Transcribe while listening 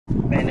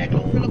Man, that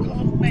gorilla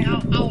comes, man, I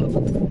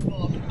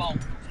was about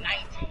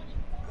 19.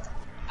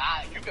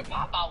 You can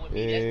pop out with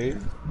me. Hey.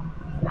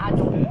 I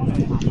don't want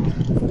to pop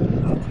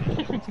out.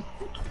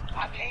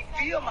 I can't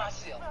feel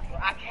myself.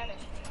 I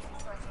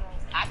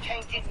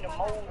can't get in the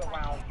mode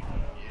around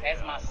you. As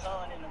my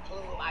son in the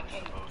club, I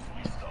can't.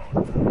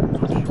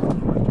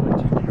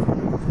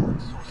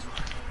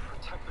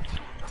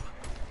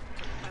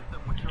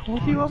 What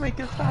do you want to make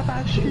it start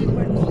that shit,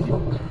 man?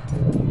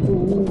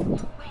 Ooh.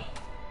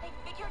 They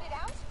figured it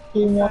out?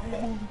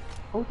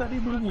 How did they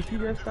blue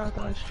to start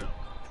that shit?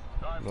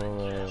 No,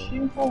 man.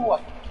 Shit for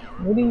what?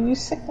 What do you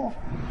say?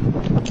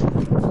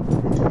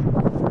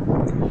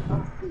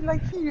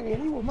 Like, he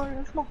really was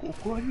my smoke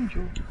or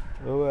Joe.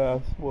 No, man,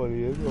 I'm small.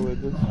 Yes, I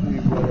went to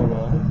sleep,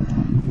 whatever.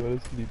 You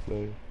want to sleep,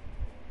 like.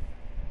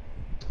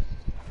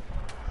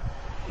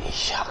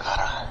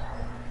 Shakara.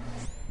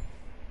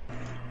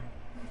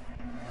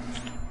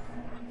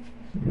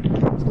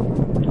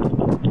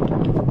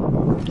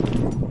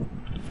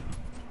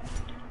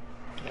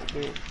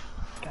 Okay,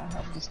 can't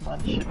have this man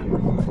shit.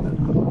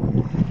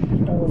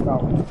 Oh no.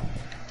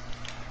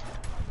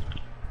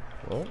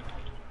 What?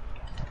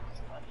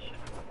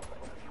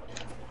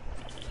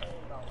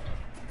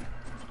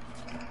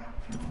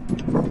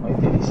 Mấy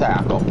cái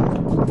xả không?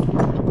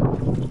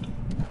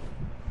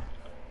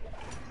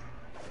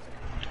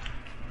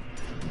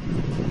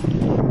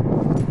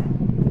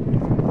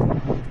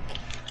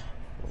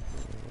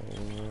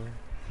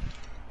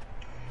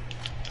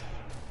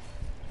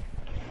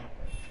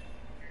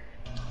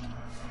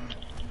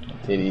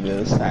 Thì đi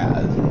lên xả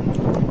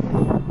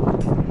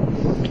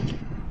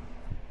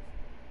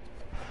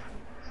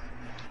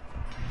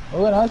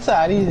ủa nó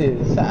xả đi thì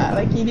xả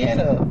lại kia đĩa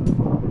được.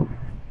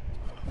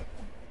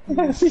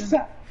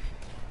 Xả.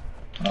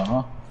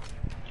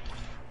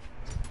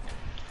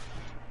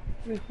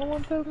 Wait,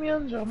 someone tell me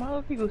on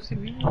Jamal to go see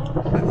me.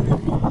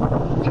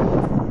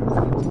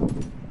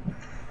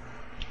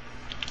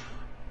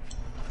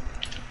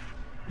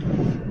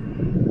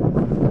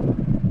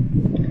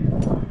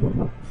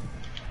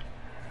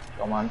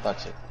 Come on,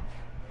 touch it.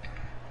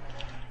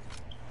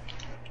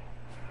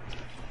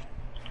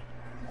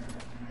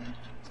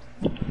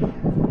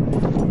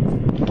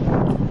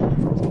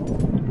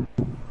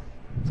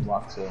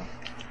 Walk to.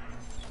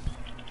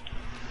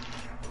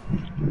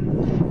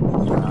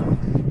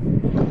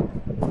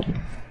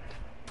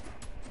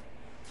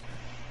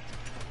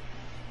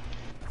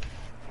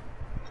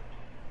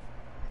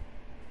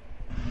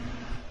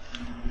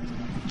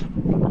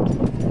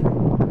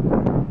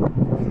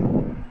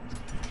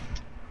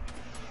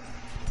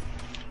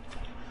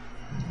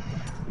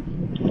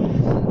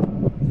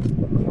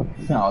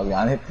 No,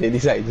 yani deli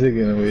size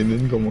gene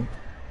oyunun como.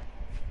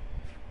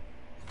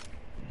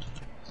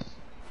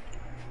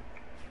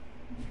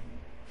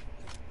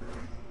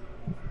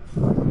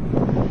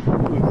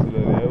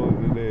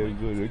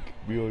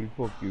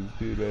 Fucking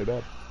shit like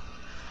that.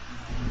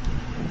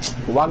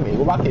 Go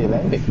back here,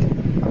 like big.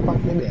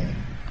 Back there,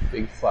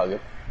 big faggot.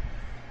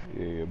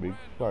 Yeah, big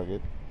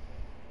faggot.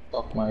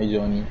 Talk my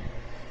Johnny.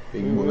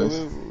 Big bullets.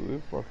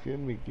 We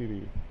fucking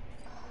Mickey.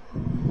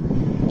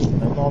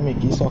 No,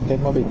 Mickey socket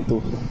my big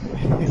too.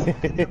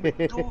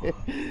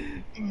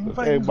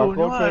 Hey, back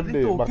on 5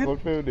 day, back on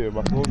 5 day,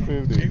 back on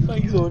 5 day. If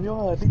I zone you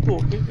are the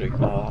token,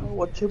 like,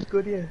 what chip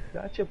good here?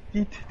 That chip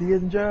teeth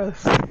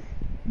dangerous.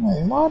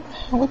 My man,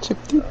 what chip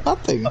teeth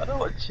nothing. I don't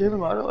watch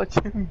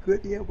him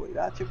good here, boy.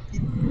 That chip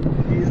teeth.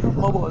 He's not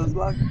my balls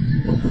back.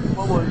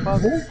 My balls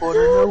back for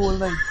the whole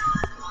night.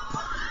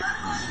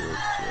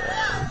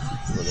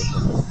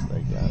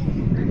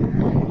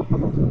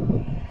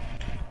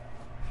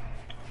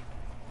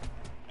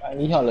 Anh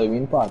đi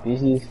Halloween party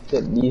is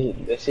đi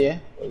this year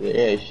or the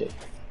Asian?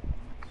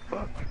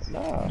 Fuck,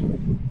 nah.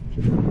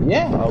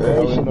 Yeah,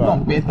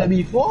 compared to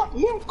before.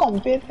 Yeah,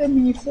 compared to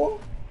before.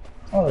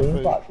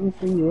 Halloween party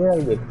 3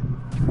 years ago.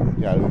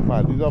 Yeah, the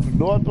parties up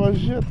north was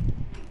shit.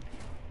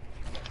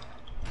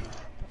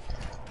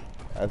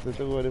 I said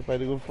to go if I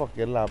go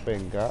fucking La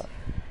Penca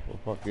or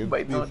fucking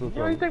But no, this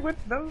or you think with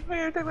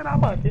our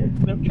party?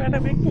 They're trying to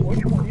make too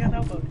much money on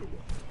our party.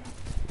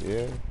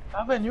 Yeah.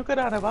 I mean, you could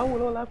have a whole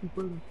lot of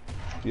people.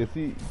 You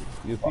see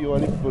all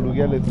the people who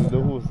get listened to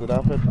the host of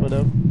that fest for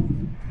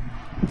them?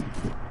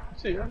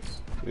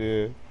 Serious?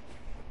 Yeah.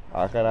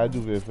 I can't do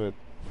it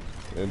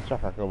in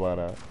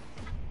Chacacabana.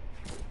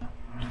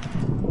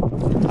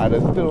 And I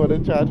still want to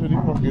charge for the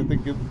fucking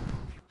tickets.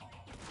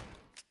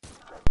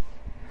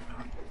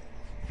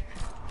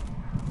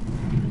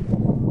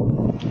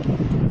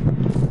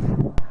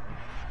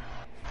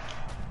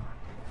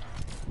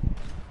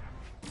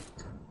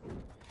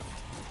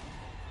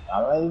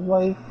 Alright,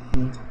 boy.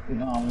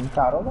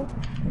 Caro ba?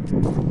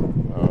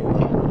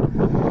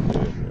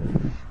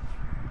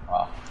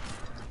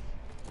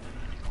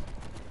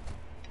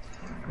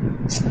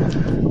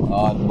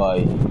 Odd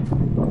boy.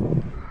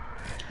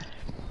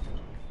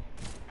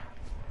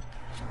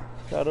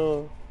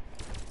 Caro.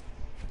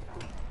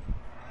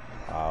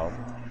 Wow.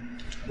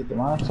 Itu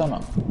mana sana?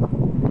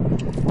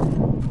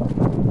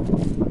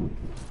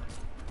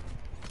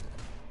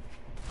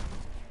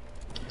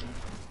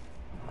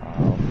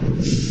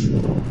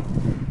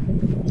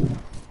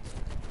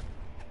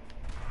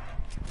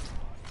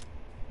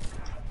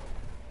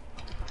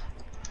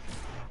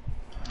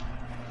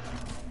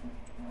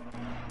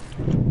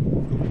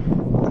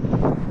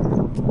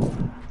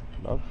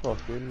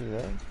 fucking me,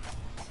 eh?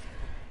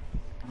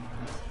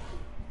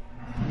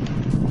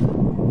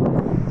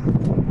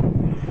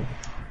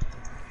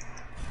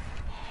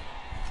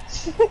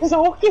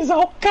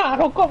 Esau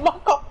caro come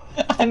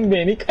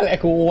Andeni kale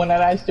ko una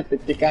raste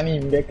pettikani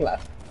imbekla.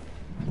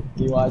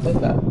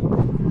 Iwajata.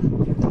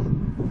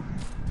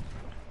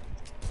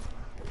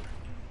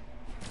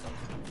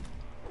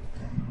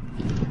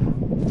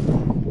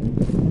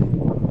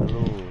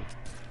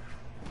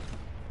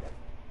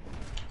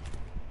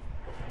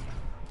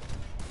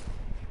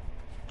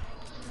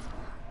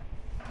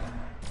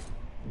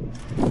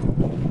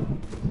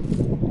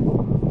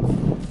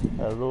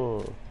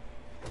 Hello.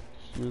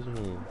 Excuse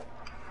me.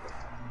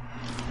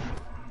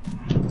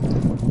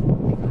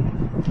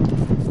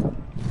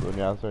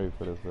 Tony, I'm sorry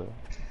for this, sir.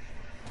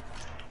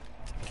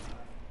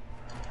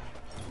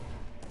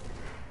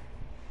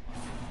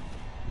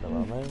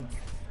 Never mind.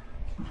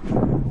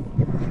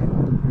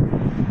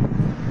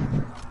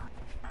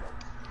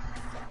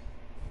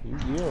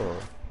 Yo.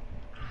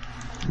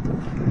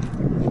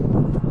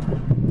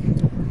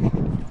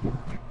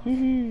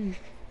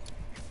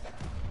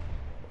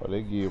 What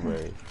they give,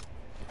 right?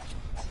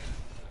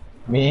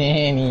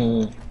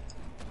 Manny.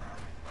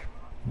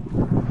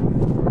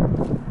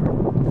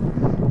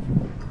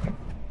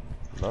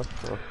 Not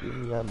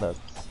fucking yeah, nuts.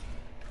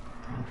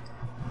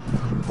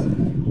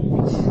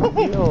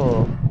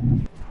 Yo.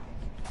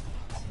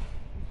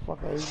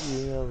 Fuck are you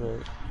here,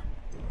 man?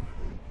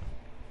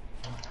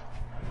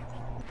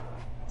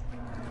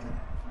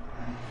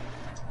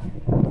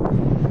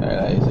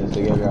 Alright, so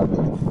sige grab it.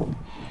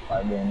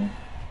 Bye, Benny.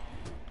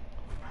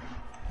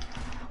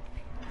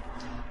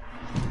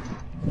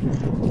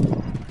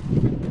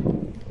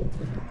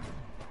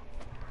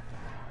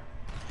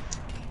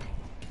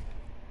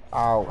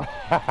 Ow.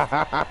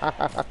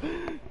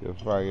 You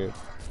faggot.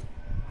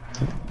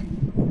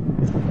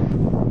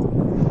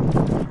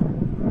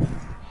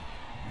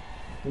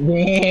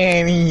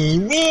 Benny!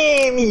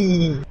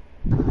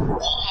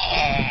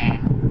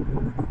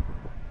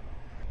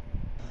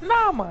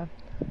 Nah, man.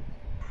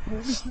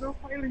 Maybe you don't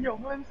find a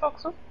young man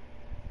socks up.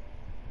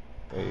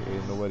 Hey,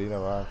 nobody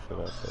never asked for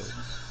that, though.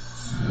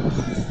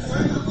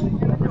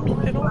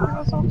 They don't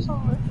have socks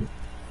on, right?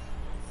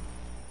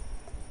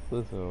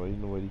 Listen, you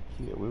know what he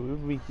care.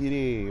 We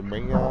kidding.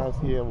 Bring your ass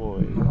here,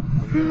 boy.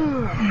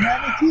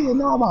 Benny,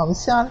 no, I'm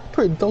saying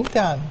print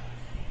down.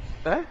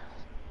 Eh?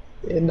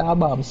 Now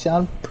I'm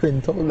saying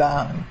print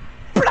down.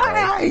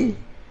 Play!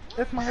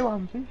 That's my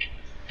one, see?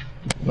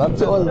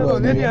 Not all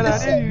of them.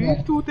 You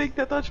two take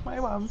the touch my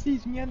one, see?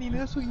 Me and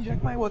Nina so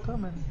inject my water,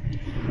 man.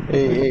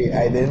 Hey,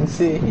 I didn't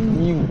say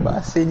you, but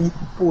I said you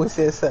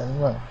possess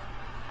man.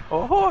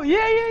 Oh,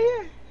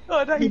 yeah.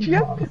 Oh, that is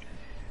yet.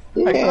 I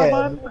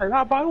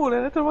have a hole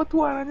and I throw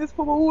 2 and just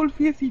put my whole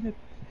face in it.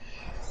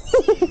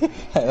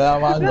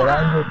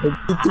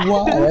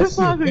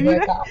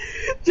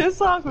 Just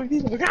saw it.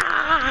 This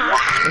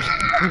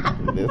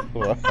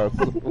was.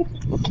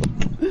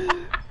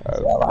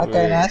 I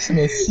can't ask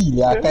me,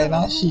 see, I can't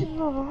ask you.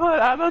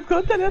 I'm not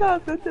going to tell you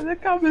that. I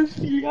can't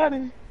see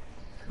it.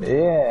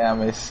 Yeah,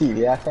 I'm a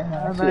silly, I can't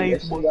ask you.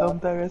 Nice, but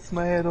sometimes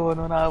my head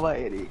on have a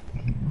headache.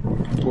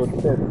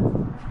 What's that?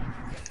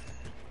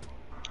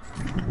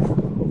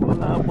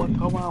 But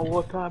come on,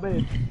 water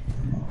bed.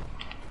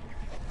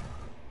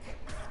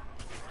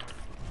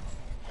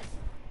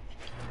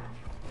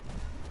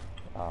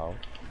 Ow.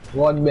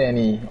 What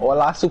Benny?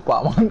 Hola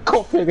Superman,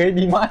 coffee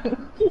ready man.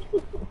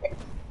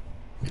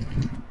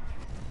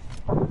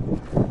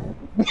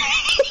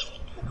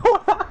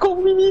 Hola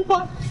coffee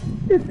man.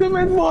 It's the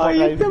man boy,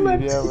 it's the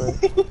man. If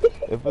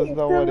it's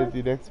not what it's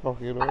the next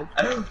fucking one.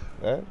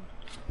 Eh?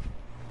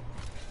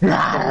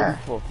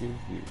 Fucking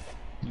see.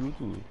 You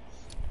too.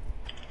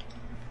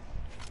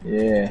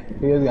 Yeah,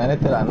 here's gonna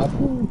tell her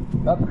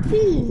not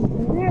me.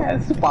 Yeah,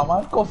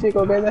 Superman coffee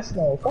go get us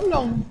now. Come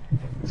on.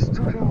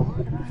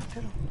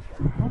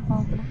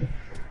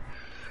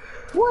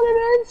 What is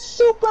that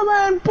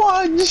Superman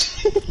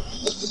punch?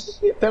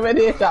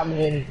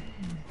 Intimidation.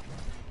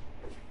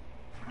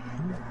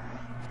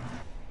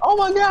 Oh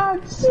my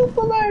god,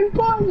 Superman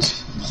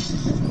punch!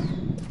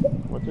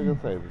 What you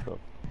gonna say this up?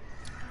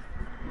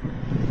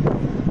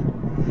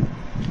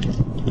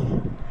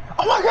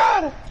 Oh my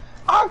god!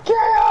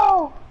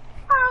 RKO!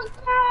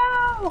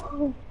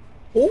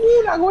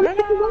 Oh, that one is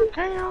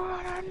RKO!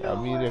 I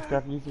mean, they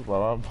crack me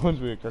Superman punch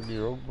me, crack me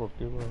wrong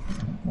fucking man.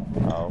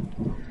 Ow.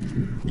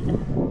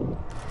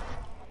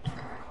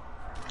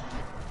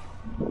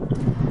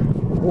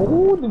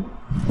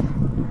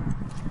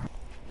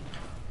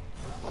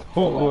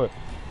 Oh boy.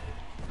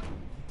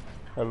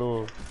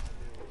 Hello.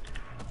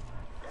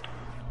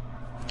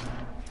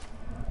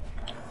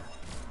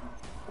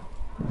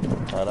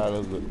 Ah, that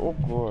was good. Oh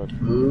god.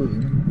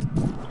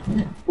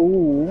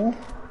 Ooh.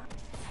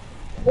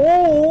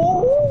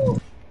 Oh.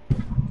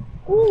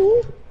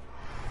 Ooh.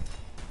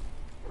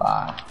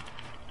 Ah.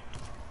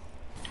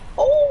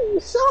 Oh,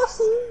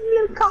 saucy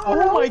little cow.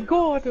 Oh my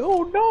god,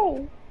 oh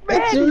no.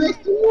 It's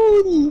Rick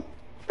Moody.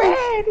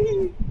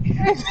 Betty.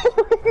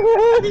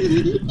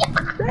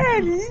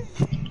 Betty.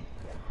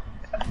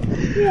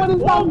 What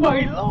is Oh that,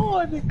 my bro?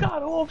 lord, they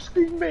got off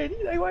screen, man.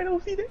 Like, why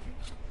don't see that?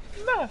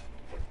 Nah.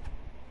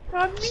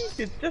 Can't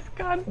be. It just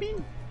can't be.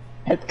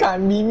 It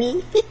can't be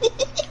me.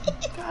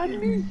 Can't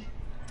be.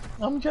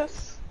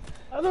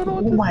 I don't know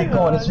what Oh to my say.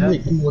 god, it's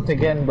Rick Just Moat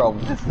again, bro.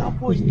 He's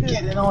disappointed.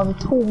 getting on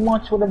too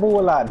much with the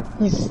ball, lad.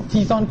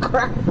 He's on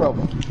crack, bro.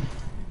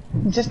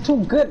 He's just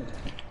too good.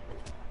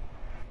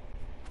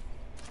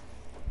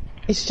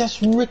 It's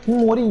just Rick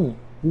Moody.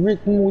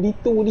 Rick Moody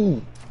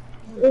 2D.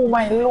 Oh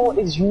my lord,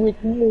 it's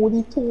Rick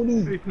Moody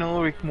 2D.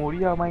 Rick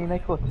Mori, I'm my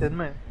neck hot,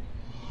 man.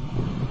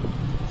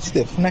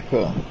 Stiff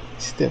necker.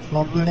 Stiff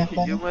not neck.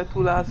 Give me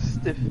two last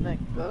stiff neck.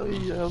 Oh,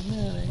 yeah,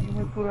 man. Give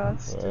me two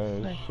last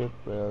stiff neck. Shit,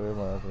 man,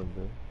 man.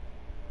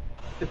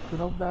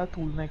 Stiffen up that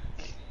tool neck.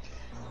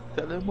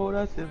 Tell him about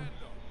that, him.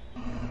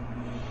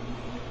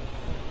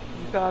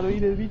 Ricardo,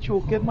 he'll be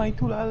choking my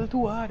tool all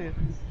too hard.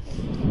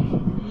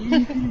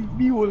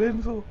 Be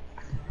holding so.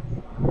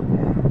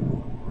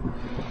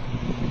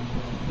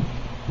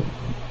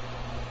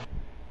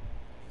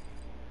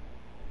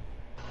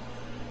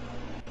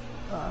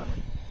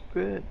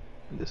 Good.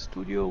 In the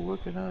studio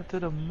working out to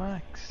the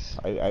max.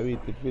 I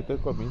waited for it to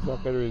come in so I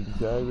can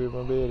rinse I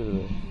remember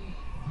it.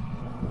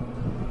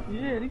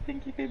 Yeah, do you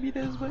think you can beat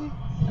us, boy?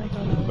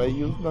 I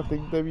use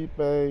nothing to beat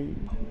by.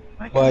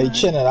 Boy,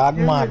 channel that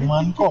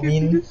madman come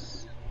in.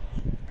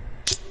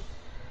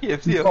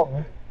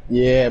 KFC.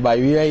 Yeah, by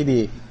we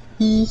ready.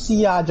 He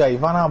see our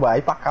driver now, boy.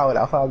 He pack out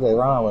after driver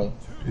now, boy.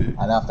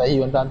 And after he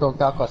went and talk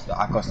to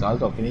Acosta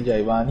talking to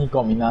driver, and he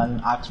come in and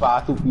ask for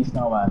a 2-piece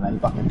now, man. And he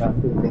pack it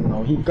and thing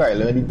now. He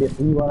curl and he get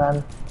he went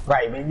and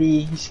right maybe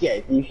he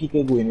scared if he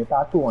could go in with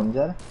a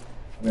 200. I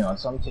mean, on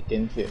some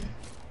chicken film.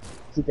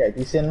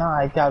 He said, nah,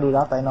 I can't do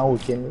that, I know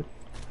weekend.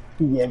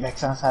 He get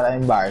vexed and started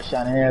embarrassed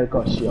and he'll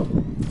cuss you up.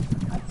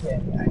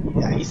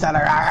 He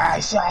started, I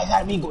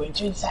said, be going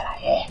to inside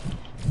here.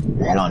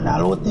 Right on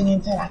that little thing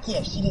inside that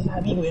KFC, this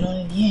will be going on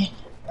in here.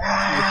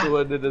 So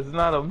what, there's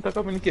not them to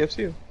come in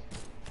KFC?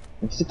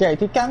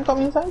 Security can't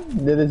come inside.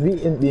 There is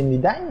in the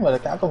dine, but they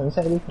can't come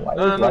inside. No,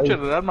 sure,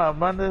 that man,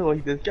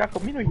 he just can't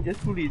come in, he's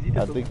just too lazy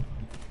to come.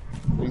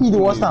 He do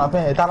what's not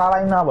happening, it's a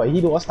line now, but he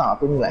do what's not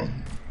happening, like.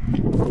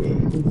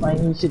 He find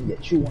he should get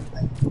through one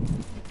time.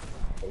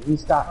 He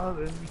start. Oh,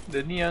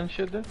 the neon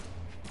shit there?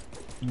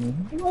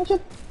 Neon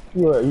shit?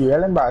 You're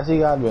real embarrassing,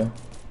 God, man.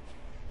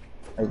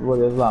 Like, what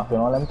is laughing?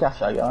 All them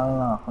cash, I can't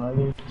laugh.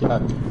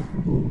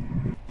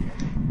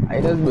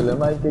 I just believe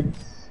my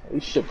pics.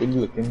 He's shipping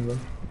looking, man.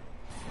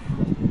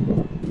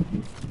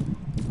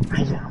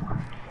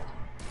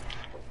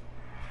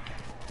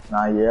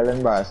 Nah, you're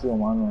embarrassing,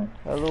 man.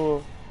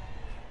 Hello.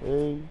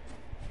 Hey.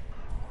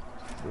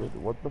 Wait,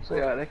 what the fuck? So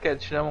yeah, they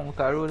catch them on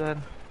the road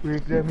and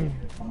break them in.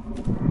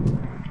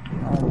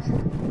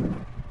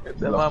 Get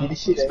them on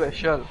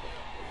special.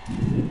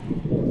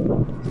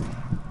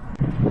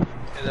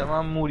 Get them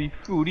on Moody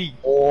Fury.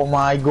 Oh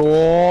my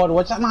god,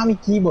 watch that mommy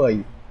key boy.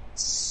 You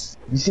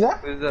see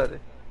that? What is that?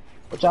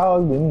 Watch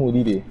out doing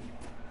Moody there.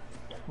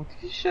 What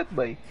is shit,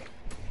 boy?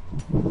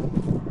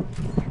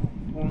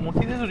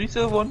 Moody is only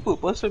serve one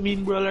purpose for me,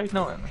 bro, right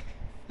now.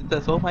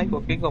 That's all my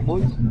cooking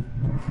boys.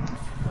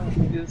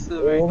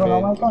 Oh,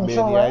 kalau my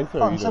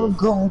console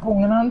gong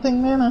and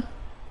thing, man.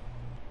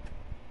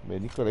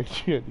 Many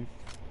correction.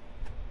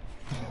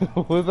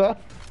 What was that?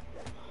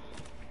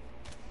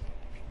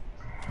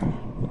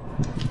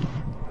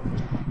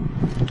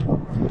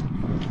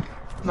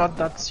 Not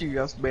that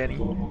serious, Benny.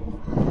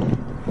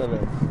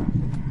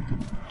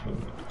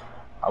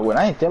 When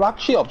I tell back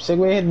she up, say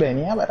go ahead,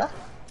 Benny, yeah, better.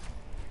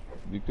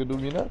 You could do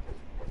me that?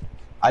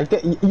 I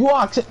can. You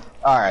asking?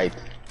 All right.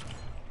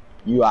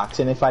 You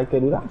asking if I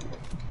can do that?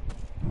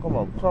 Come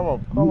on.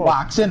 You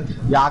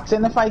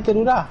asking if I can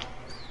do that?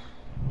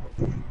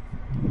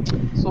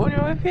 So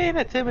you're feeling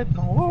it, Tim.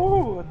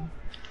 No.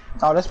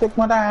 I'll just pick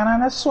my Diana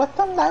and I sweat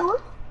them, that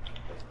one.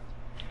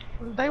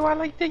 They were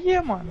like the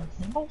year, man.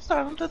 No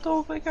starting to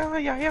talk like I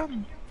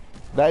am.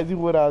 That's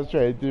what I was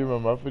trying to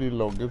remember for the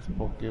longest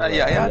fucking.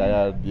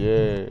 Yeah.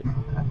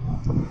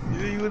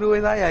 You know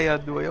what I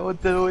do. You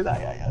want to know what I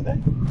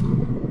am.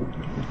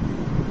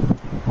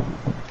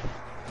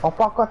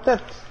 Uppercut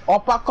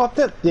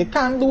it. You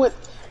can't do it.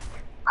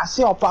 I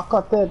say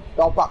uppercut it.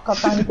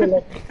 Uppercut and kill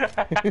it.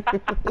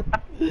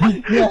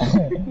 Big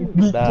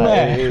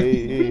man.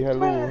 Hey,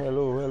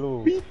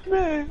 hello. Big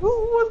man. Who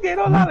was getting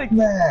all Alex?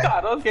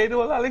 God, was getting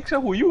all Alex.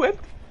 Who you with?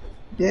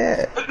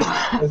 Yeah.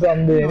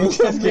 Someday, he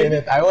just getting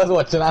it. I was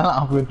watching and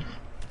laughing.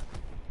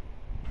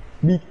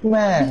 Big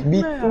man.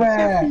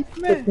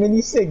 Hit me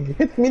the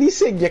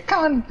sig. You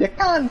can't.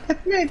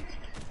 Hit me.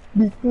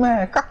 Big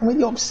man. Crack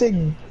me up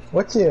sig.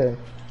 Watch here.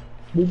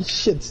 Big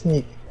shit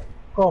sneak.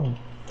 Come.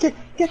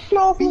 Get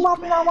off him up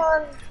now,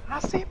 man. I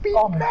say big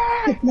man.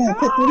 Hit me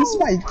the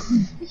spike.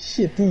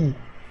 Shitty.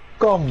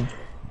 Come.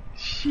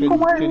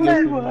 Come on,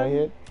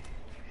 man.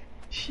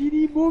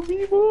 Shitty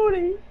boomby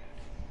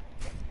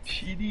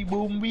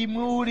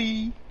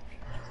moody.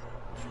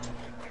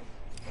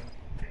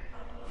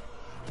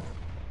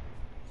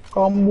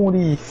 Come,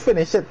 Moody,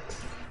 finish it.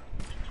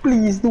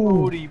 Please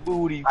do.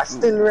 Booty. I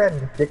still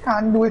red. You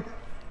can't do it.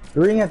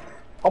 Ring it.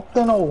 Up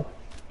to now.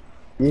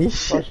 You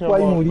shit Touch your boy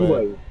mouth, Moody man.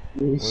 boy.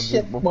 You When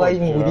shit the boy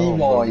punch you Moody out,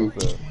 boy. man,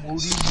 sir.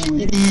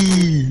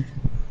 Speedy.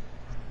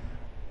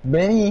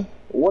 Benny,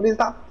 what is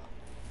that?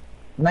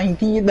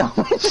 98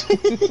 damage.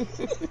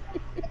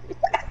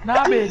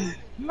 Nah, Ben.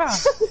 Nah.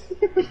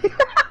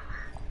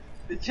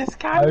 It just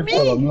I can't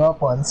pull up me. my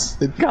pants.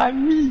 It can't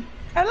me.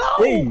 Hello.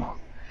 Hey,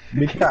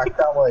 big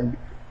character boy.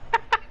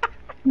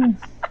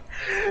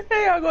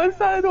 Hey, I'm gonna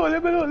start all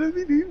of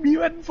me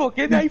one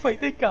fucking I fight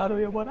the car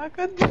over but I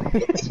can't.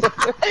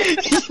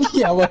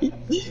 Yeah, boy.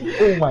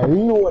 Oh my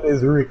lord,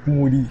 is Rick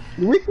Moody.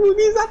 Rick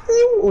Moody is that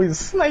you? Or is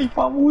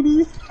Sniper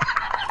Moody?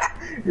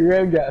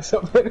 Real gas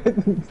up there.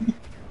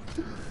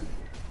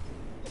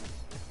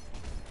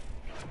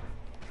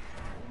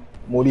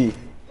 Moody,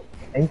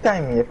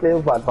 anytime you play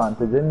with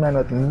advantage, you man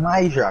with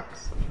my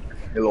jacks,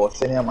 you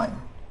lost in your mind.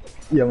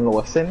 You're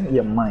lost in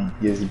your mind.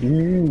 You're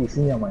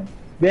losing your mind.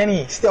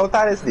 Benny, stay out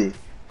of this day.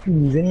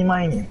 Losing your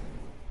mind.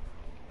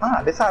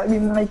 Ah, that's how we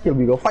like kill.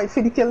 We go fight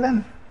for the kill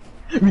then.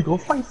 We go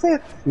fight for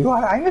it. We go,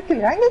 I'm gonna kill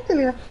you, I'm gonna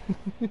kill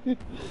you.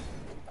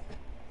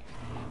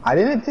 I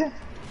didn't yet.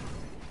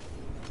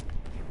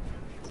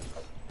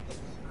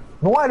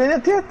 No, I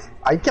didn't yet.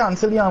 I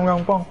cancel the arm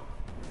round pong.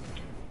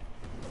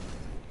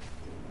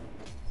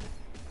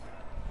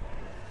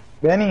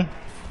 Benny.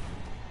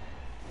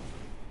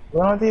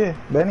 Run out here,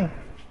 Benny.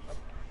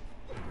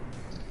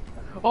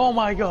 Oh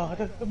my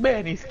god,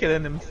 Benny's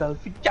killing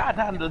himself. He can't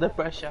handle the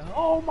pressure.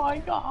 Oh my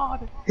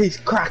god. He's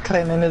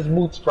crackling in his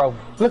boots, bro.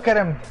 Look at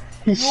him.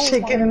 He's Oh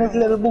shaking my in his God.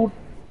 little boot.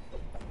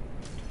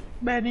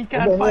 Benny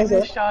can't Benny find is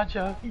his it?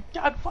 charger. He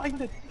can't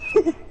find it.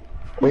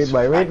 Wait,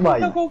 boy, wait,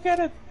 Trying to boy. go get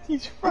it.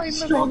 He's trying to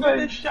go Struggling. get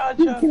his He's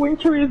charger. going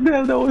through his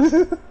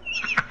dildos.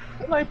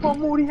 Like poor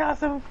Moody has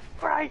him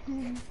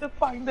frightened to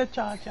find the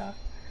charger.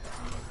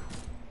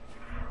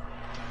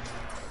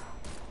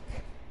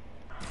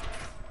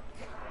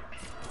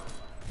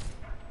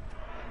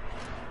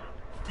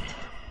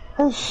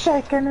 He's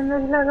shaking in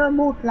his little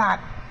boot, lad.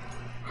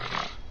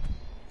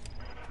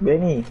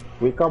 Benny,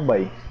 wake up,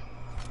 boy.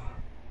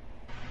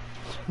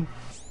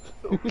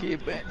 Okay,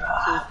 Benny,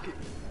 it's okay.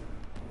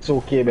 It's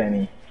okay,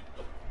 Benny.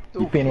 It's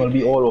The pain will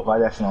be okay. all over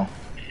just now.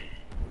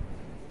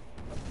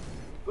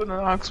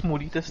 Gonna ask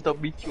Moody to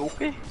stop beat you,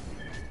 okay?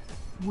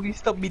 Moody,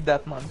 stop beat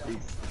that man,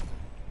 please.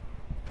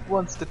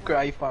 Wants to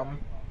cry, fam.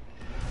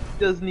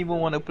 Doesn't even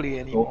want to play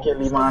anymore. Okay,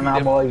 the Stop man, beat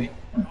him, boy.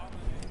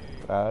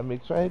 Moody.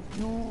 Make sure it's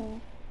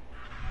you.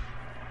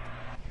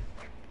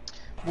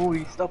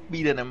 Moody, stop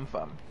beating him,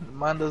 fam. The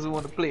man doesn't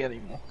want to play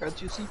anymore.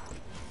 Can't you see?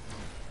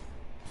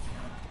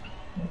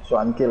 Make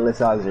sure and kill this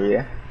Azri,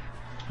 yeah?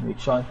 Make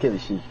sure and kill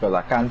she, because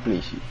I can't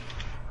play she.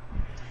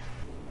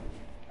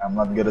 I'm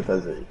not good at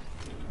Azri.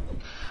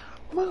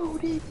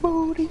 Moody,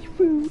 Moody,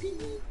 Moody.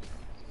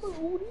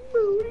 Moody,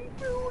 Moody,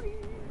 Moody.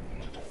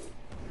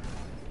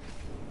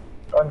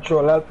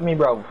 Control, help me,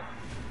 bro.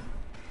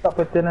 Stop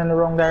it in the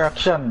wrong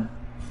direction.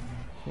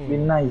 Be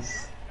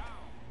nice.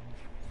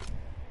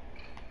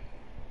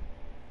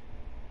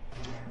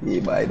 Yeah,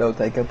 but I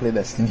doubt I can play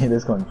Destiny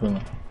this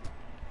controller.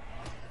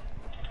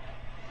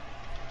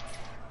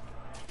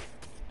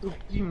 Oh,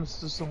 you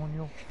Mr.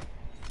 Sonyo.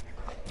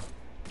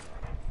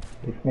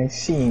 It may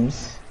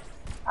seems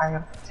I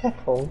have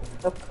tackled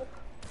the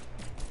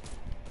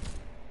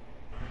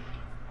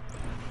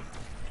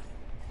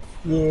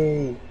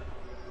Yay!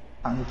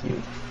 Thank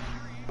you.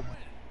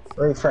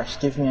 Very fresh,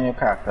 give me a new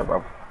character,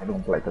 bro. I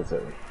don't like a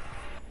zero.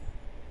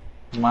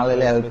 My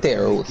little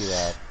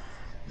terrors.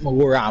 My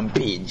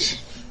rampage.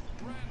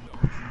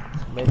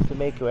 Mr.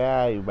 Make where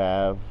are you,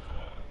 bruv?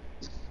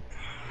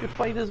 Good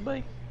fighters,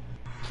 boy.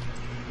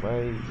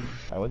 Why?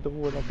 I want to go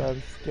with that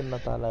skin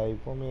that I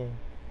like for me.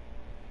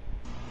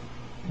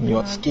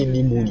 Your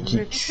skinny moody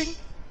Really cheeks. think,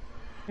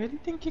 really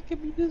think you can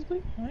beat this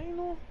boy? I don't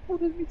know. Who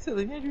does beat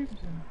selling your dreams?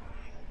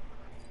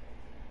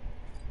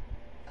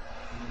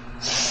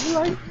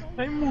 Like,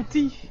 I'm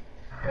Muti.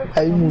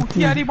 I'm Muti,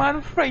 Muti. the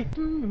man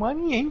frightened. Man,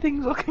 he ain't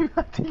things looking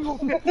nothing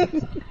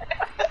okay.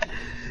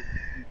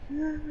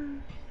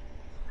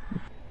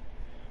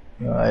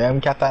 I am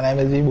katana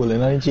mezi boleh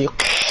nanti.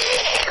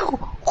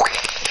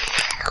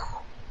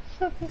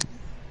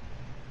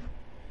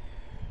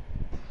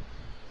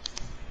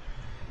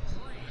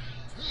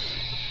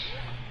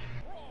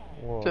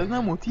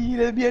 Jangan Muti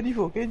dah biar ni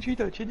fucking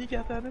cerita macam ni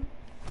kata ni.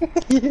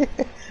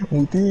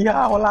 Muti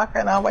ha olah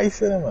kan apa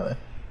isa mana.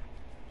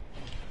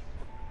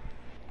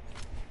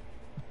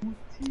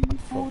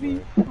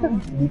 Muti,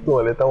 Dito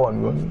oleh tawon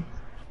gon.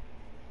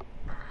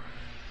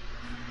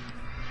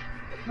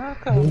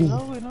 nakal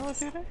lah, nak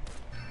macam ni.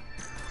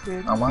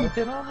 Aman.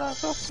 Kita nak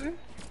masuk ni.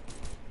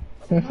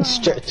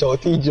 Stretch out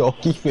the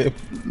jockey flip.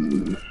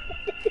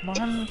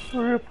 Man,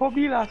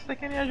 probably last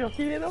second ya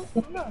jockey ni tau.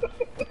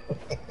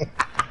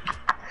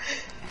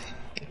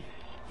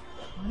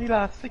 Ni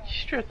last second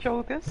stretch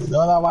out this.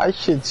 No, no, my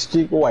shit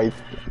streak white,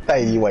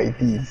 tiny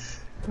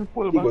whiteys.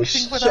 Pull He go back,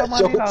 think pada stretch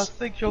man ni out. last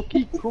second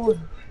jockey gone.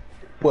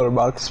 Pull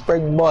back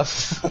spring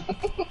bus.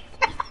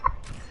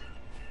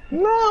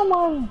 No,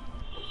 man.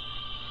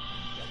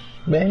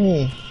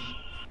 Benny.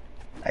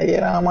 I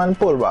hear a man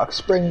pull back,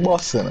 spring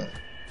busting.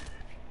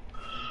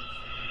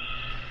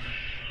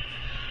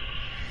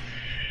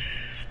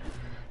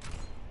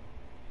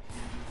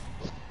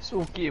 It's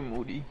okay,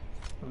 Moody.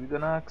 We're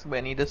gonna ask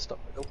Benny to stop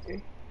it,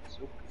 okay? It's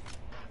okay.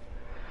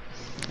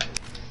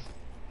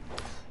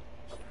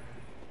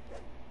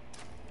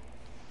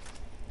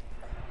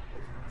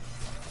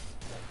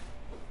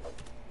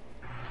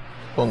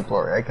 Don't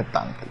worry, I can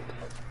tank it.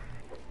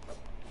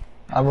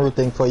 I'm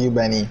rooting for you,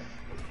 Benny.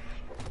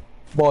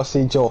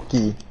 Bossy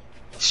jockey.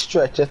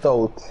 Stretch it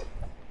out.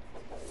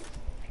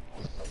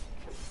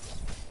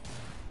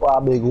 For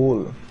a big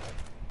hole.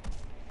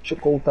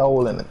 Check out a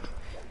hole in it.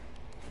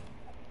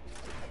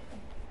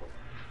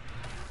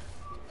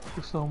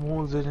 Put some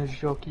holes in his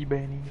jockey,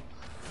 Benny.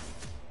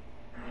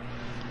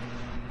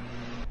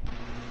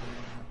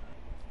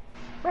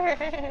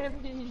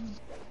 Benny!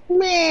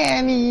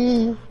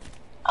 Benny!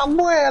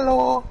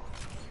 Abuelo!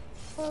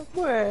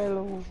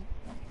 Abuelo!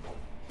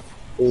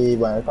 Hey,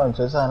 man, can't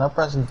just sign up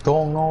press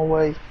down no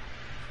way.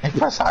 I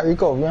press Harry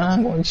Cove,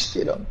 I'm going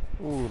straight up.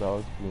 Ooh, that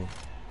was cool.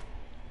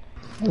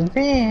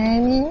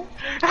 Benny!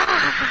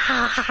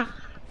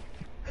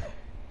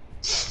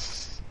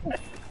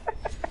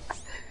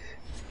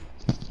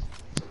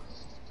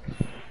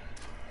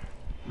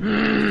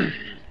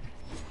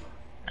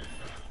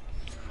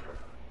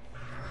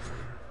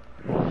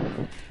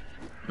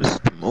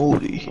 Mr.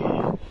 Moody.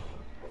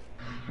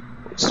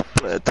 Let's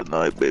play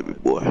tonight, baby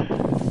boy.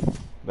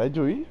 That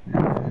Joey?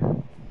 Yeah,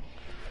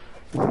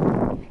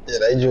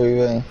 that Joey,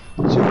 man. I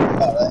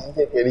ain't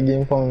take the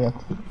game from you.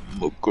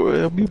 I'ma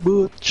grab your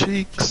butt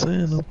cheeks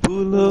and I'll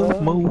pull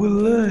up my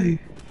willy.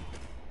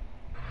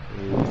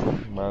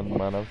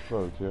 Man of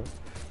culture.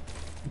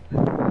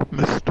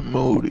 Mr.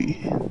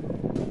 Moody.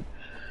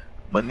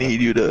 I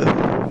need you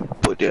to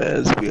put your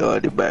ass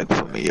behind the back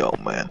for me, yo,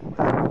 man.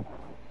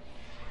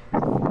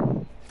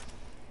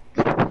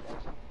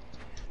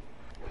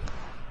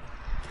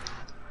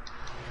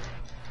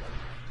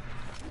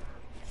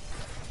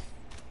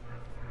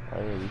 I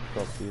already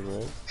stopped you,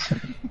 right?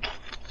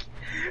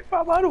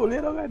 Papa don't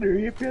let her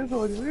rape your son.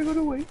 What are you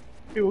gonna wait?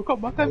 You will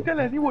come back and tell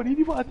anybody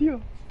the party.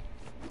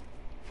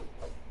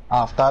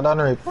 After I done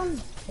rape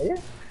him? Yeah.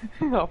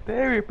 After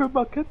I rape him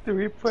back at the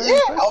rape for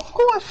Yeah, of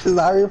course, it's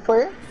a rape for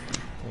you.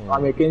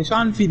 I'm making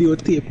Sean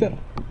videotape it.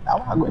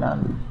 That's what going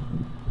on.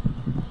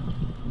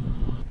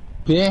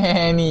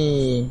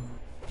 Benny!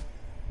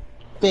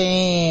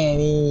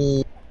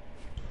 Benny!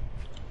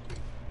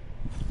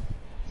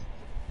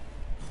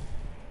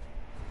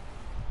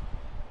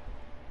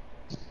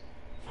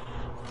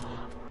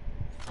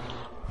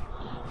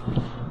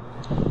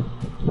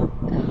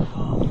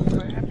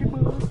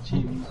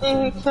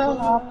 It's a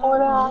lot for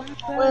that,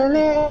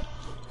 Willie.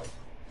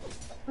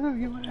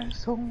 You are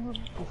so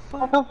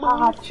fucking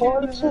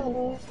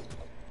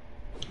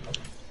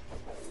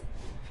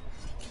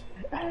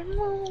I'm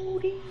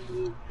Moody.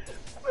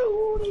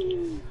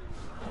 Moody.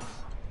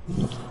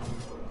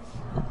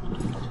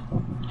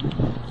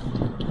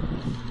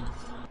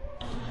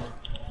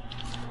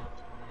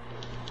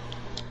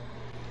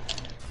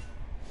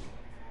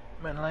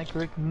 Man like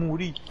Rick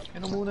Moody.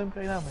 You know who them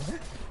play now, man?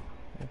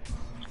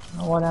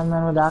 What I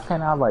mean with that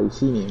kind of vibe,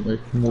 see me,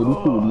 Rick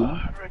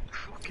Moody. Rick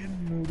fucking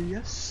Moody,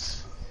 yes.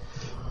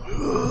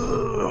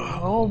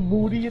 Oh,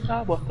 Moody is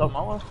our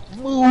bottom,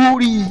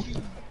 Moody!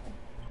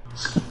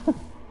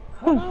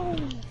 Hello!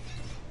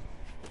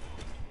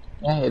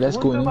 Yeah, let's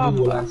go in the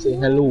hole and say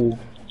hello.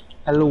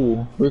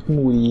 Hello, Rick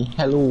Moody,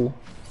 hello.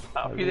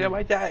 Filha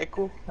vai de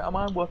eco, a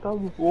mãe botar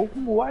o ovo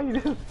no ar.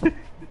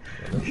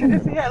 She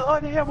say hello,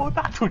 they have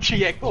botar tu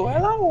eco.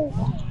 Hello!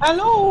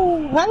 Hello,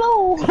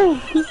 hello.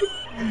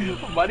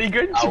 Mari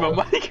ganchi,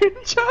 mari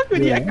ganchi,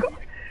 de eco.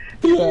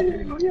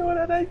 You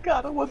wanna that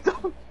cara botar.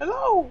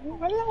 Hello,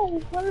 hello,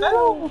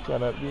 hello.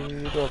 Cannot be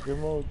me talking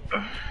about.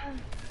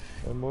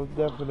 And most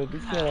definitely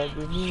cannot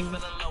be me.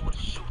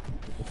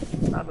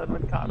 Nada no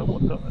cara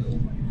botar. Oh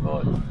my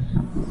god.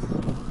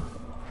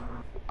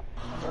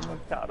 Nada no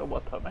cara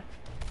botar, man.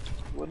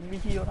 Wouldn't be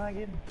here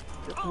again.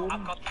 Just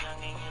wouldn't.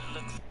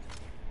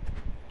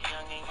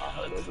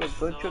 There's a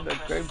bunch of the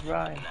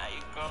grapevine.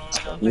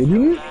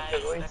 Really? The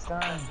right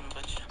time.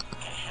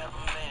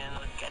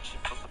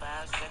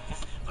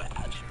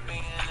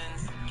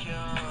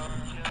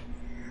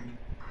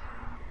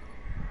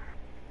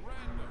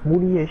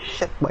 Moody is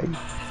shit, boy.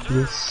 He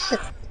is shit.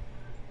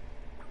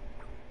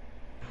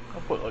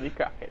 I'll put all the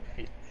crackhead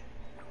feet.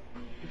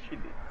 She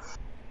did.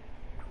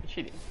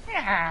 She did.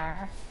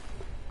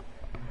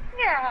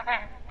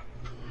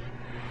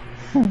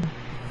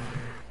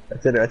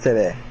 That's it, that's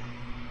it.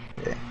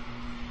 Yeah.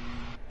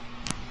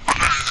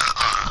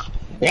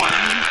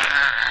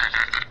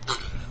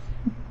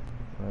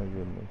 My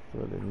goodness, so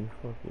let me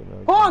fucking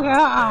Oh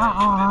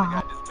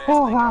god!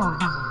 Oh god!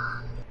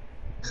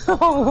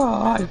 Oh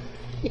god!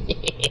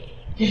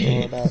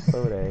 Oh, that's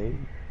alright.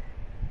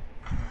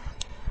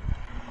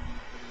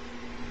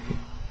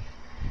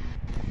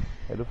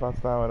 I do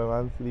fast time when I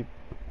want to sleep.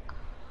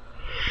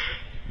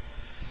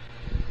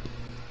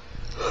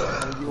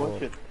 You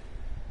watch it.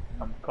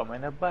 I'm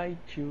coming to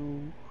bite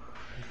you.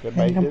 Can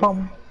bite Hang this?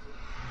 pump.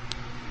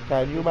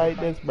 Can you bite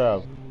this,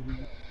 bro?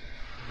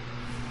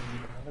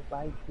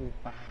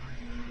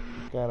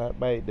 Cannot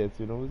bite this,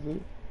 you know what I'm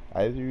saying?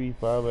 As a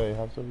reaper, but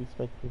have some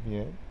respect for me,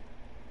 eh?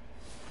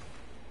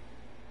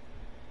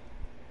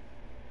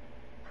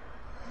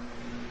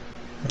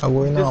 I'm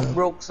going Just on.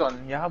 broke,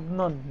 son. You have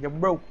none. You're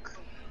broke.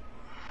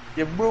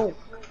 You're broke.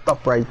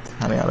 Top right.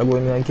 And I'm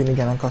going to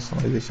get a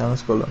customization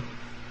school.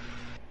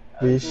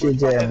 We should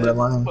get emblem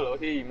on.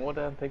 Hey, more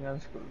than thing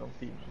and school of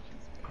team.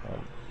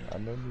 I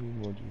don't need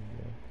emojis,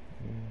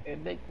 yeah. A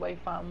dig by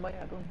farm by,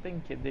 I don't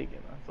think you dig, you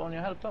know. So on you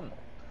help them out.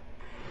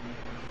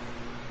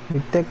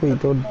 We take we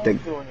don't take.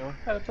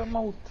 Help them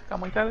out.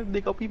 Come on, carry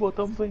dig up people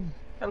something.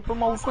 Help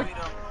them out quick.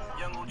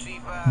 Young OG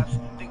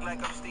vibes, think like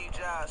I'm Steve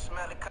Jobs,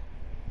 smell it.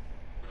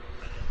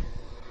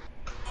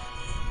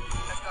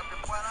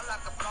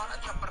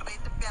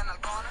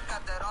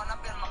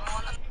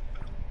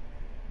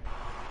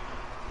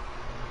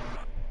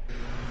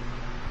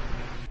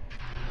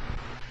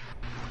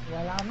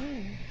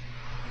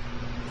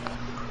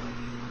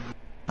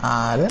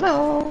 I don't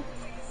know.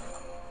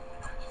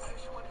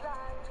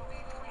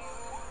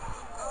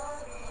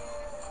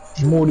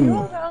 Moody.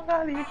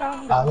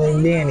 I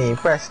mean, Danny,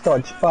 press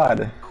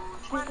touchpad.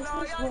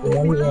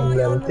 One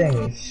emblem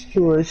thing.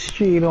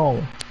 Straight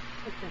on.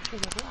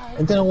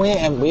 You know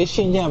we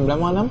change the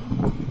emblem on them?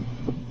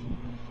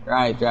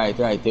 Right.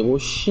 They go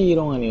straight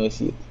on and you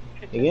see it.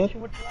 You get? She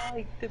would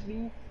like to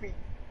be free.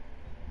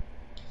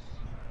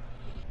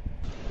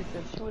 She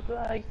said she would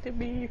like to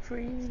be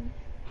free.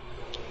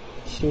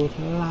 She would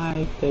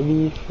like to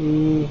be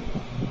free.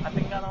 I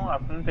think I know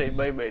what happened to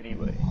bye bye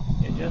anyway.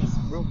 You just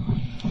broke.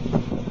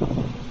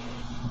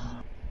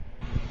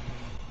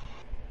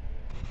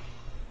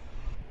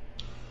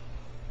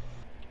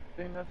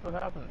 I think that's what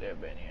happened there,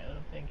 Benny. I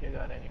don't think you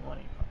got any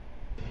money.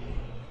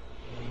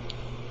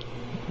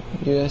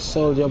 You just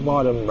sold your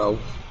bottom, bro.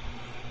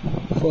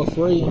 For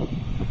free.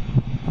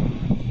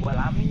 Well,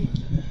 I mean,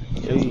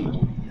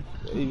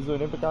 Hey, so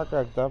never got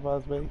cracked up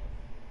as me.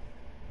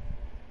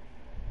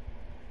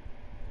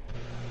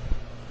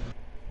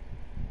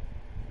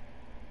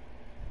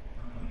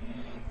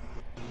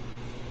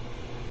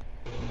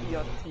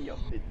 your tea of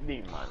the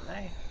day, man,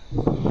 eh?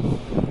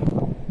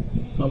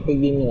 Nó phải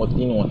đi một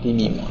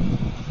đi mà.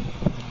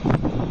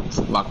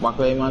 Bạc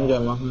lên man rồi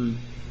mà.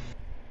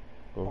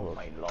 Oh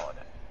my lord.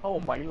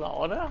 Oh my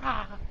lord.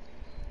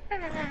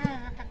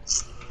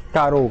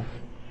 Caro.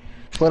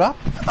 What up?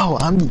 Oh,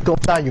 I'm the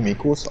top star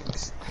Yumiko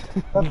socks.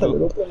 Nó tự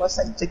lúc mà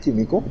sảnh check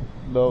Yumiko.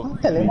 No,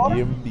 the game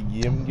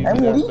give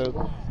I'm me Moody. that.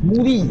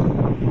 Moody.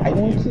 I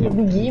don't care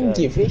the game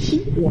give a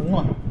shit or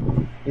not.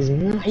 It's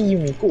my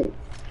Yumiko.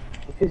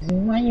 If it's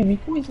my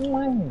Yumiko, it's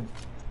mine.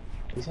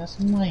 It's just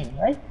mine,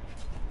 right?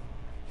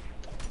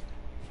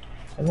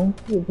 I don't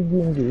care the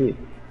game give it.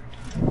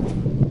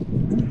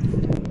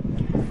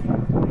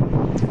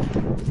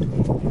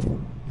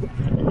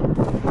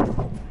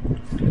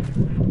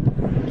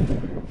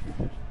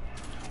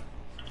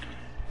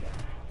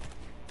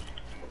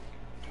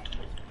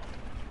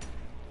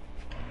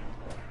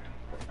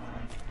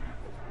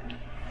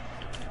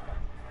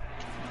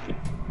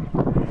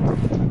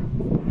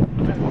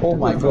 Oh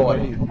my god.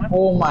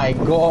 Oh my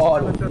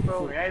god.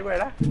 Ngay vậy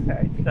đó.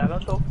 Sao nó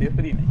tốt tiếp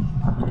đi này.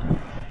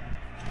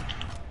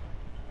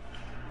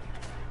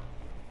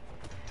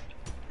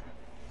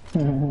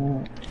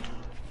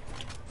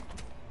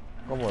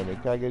 Come on, I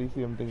can't get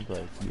the same thing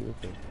twice.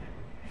 Beautiful.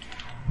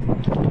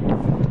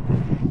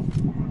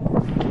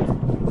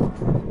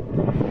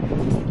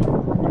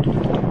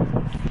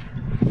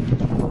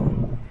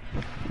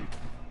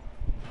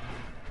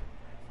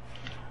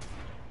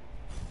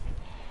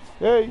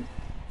 Hey!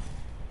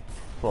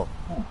 Fuck.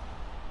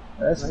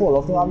 That's full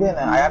of things again.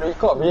 I had to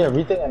record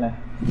everything in there.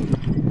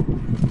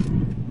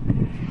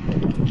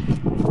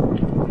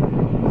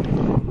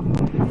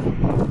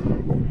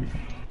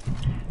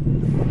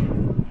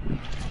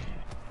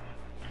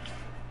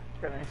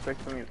 Can I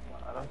expect from you?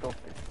 I don't talk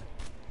to you.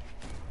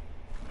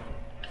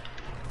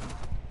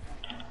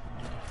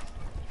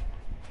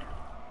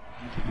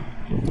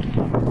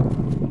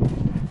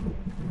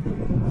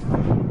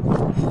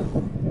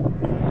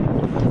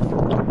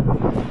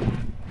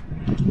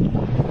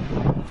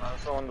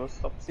 Someone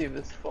stop save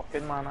this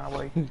fucking man,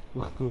 boy.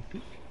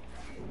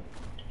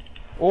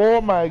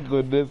 Oh my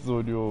goodness,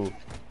 Sodio.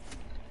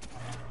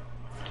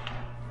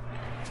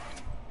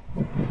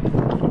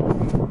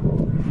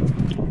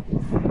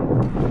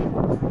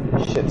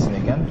 Shit,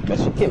 Sneakin.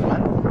 Best you kill,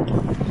 man.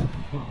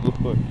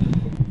 Good.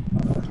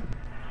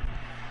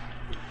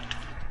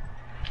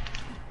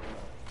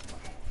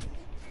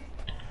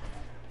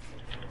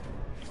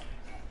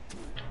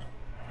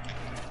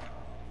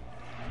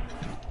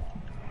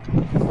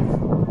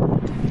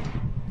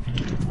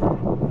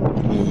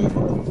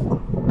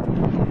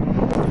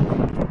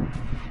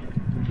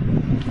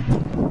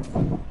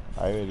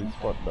 I really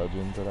spot dodge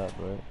into that,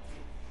 right?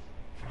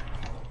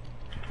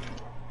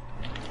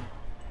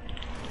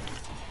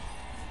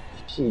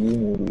 Shitty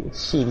movie.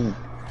 Shitty.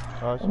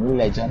 Oh, Only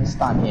legends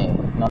stand here,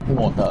 not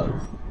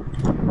mortals.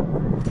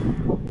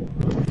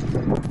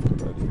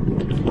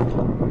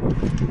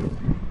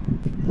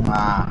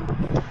 Ah.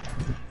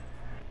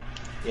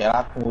 Yeah,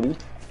 that movie.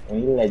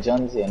 Only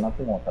legends here, not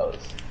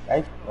immortals.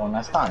 Right? You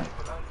understand?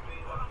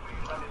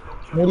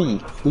 Moody,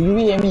 do you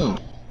hear me?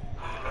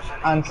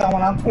 Answer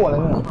when I'm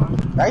calling you.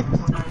 Right?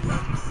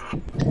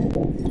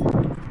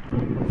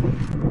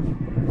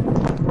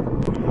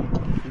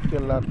 You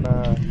can let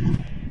na.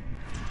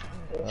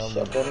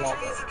 Shut up now.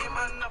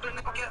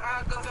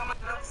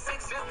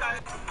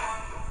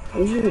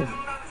 Ooh.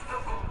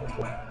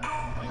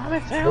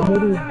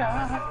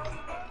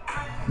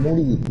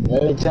 Moody,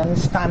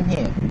 legends stand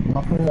here.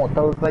 Not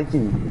immortals like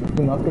you.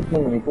 Do not take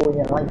me for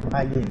your life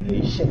again.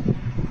 You shit.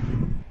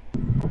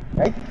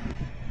 Right?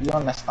 You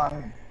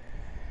understand?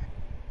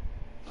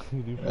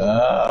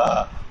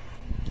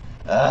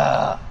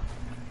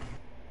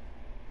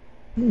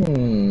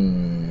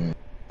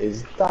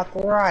 Is that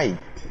right?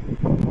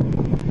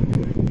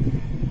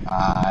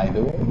 I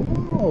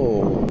don't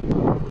know.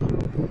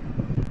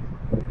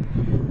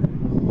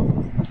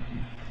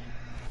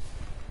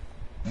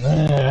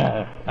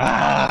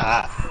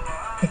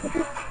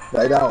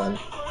 Right down.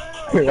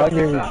 What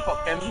game?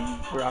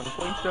 Rank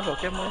points dah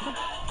Hokem mana?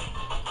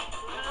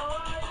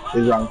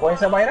 Is rank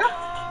points apa ya?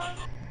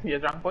 Ya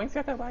rank points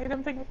ya terbaik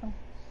dalam tengok tu.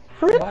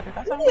 Really? Wah, dia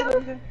tak sampai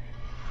dalam.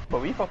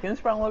 Bobby Hokem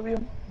sprang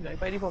lebih.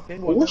 Daripada di Hokem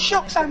gol. Oh,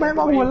 shock sampai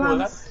mau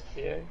bola.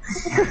 Yeah.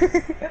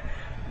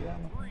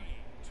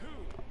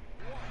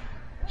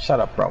 Shut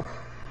up, bro.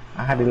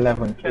 I had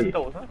 11.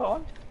 Kentos kan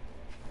kawan?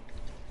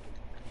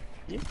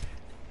 Yeah.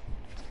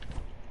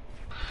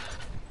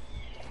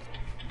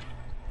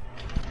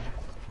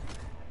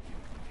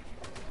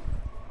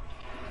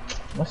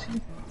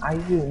 Masih, I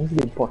will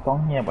ni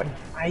potong ni apa?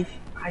 I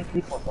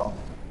potong.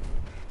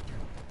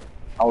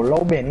 Our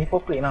low band ni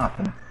for play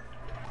nothing.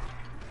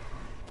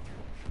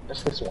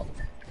 Just this one.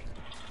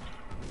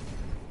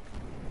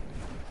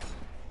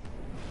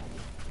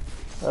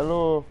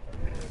 Hello.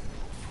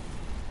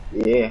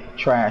 Yeah,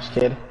 trash,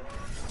 kid.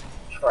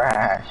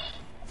 Trash.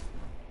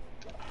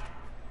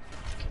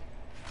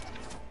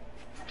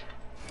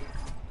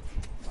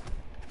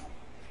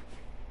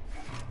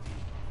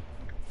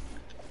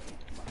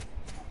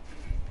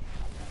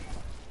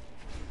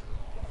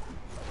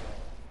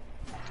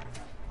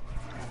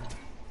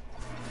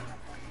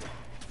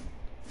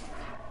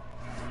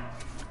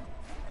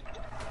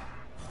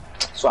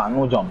 So I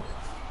no jump.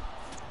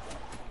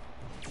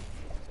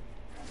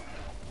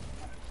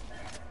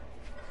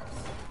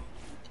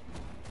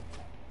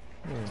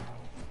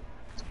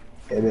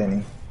 Okay,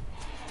 Benny.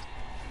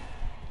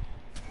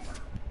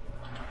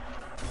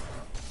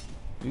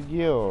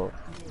 Yu-Gi-Oh!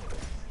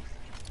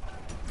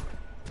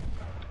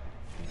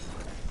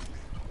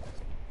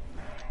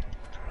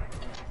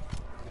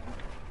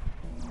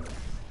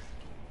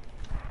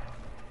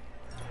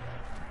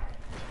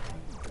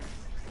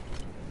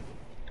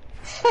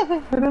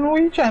 I don't know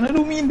what you're trying to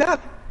do mean that.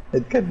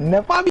 It could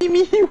never be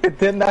me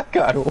within that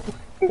car.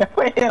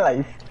 Never in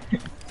life.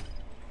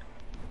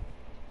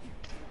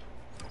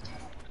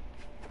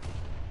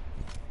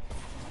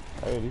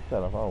 I already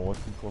said if I want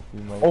to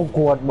coffee, man. Oh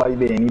God, boy,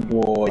 Benny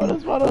boy.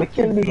 That's what I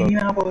Kill think, Benny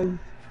now, boy.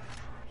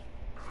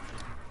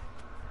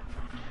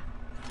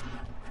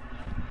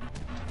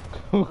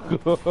 Oh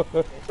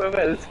God. So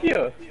well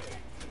skill.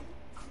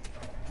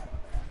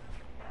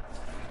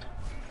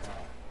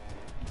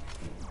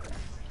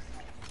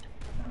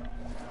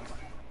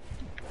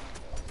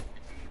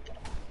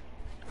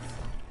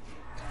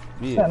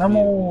 Send him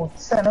out.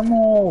 Send him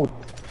out.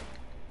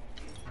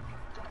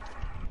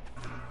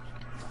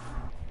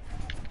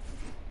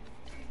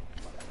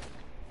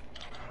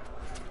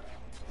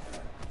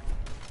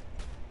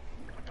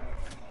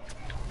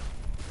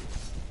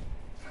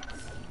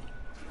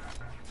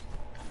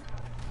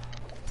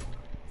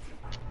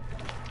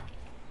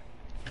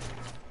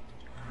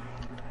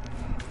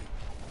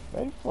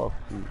 Hey, fuck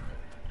you.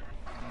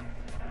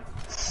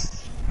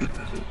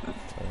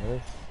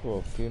 Let's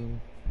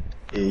fucking...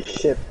 Hey,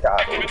 shit,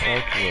 Caro.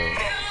 Okay.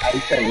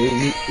 I tell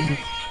you,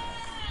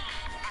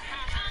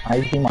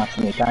 I see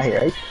matchmaker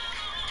here, right?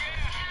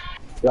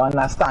 You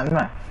understand,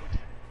 man?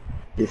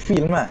 You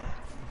feel, man?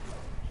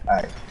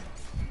 Alright.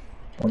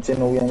 Once you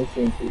know we're on the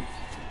same page.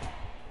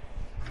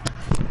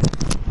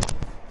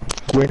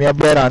 Go in your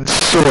bed and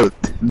salt,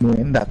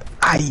 knowing that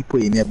I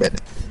put in your bed.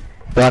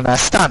 You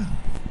understand?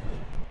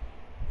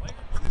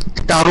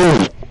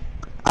 Caro,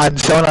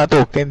 answer on a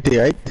token,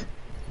 right?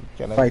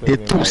 Fight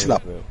it two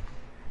slap.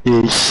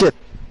 Hey, shit.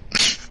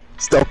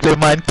 Stop playing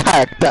my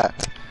character.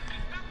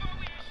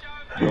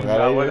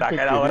 Lawan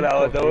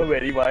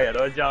very bahaya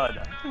dah jangan.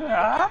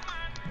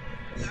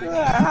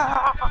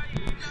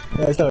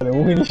 Ya, salah.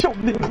 Mungkin shop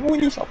dia,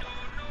 mungkin shop.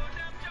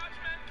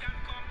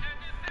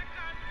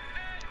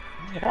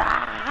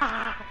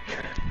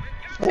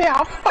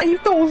 Yeah,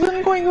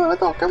 5,000 going to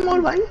talk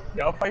about, bhai.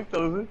 Ya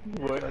 5,000.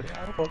 Boy,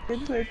 Hokem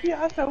saya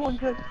biasa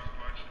mungkin.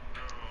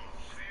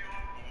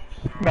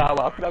 Nah,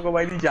 aku nak kau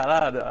main di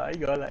jalan dah.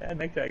 Iyalah lah,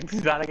 next time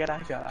jalan ke dah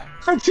jalan.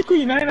 Anjir ku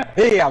ini na.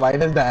 Eh, apa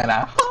ini dah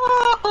na?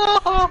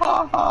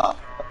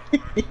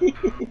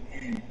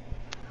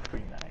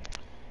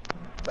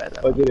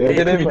 Better. What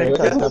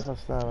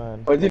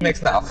the next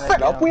time?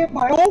 Fed up with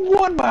my own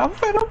one, man. I'm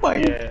fed up,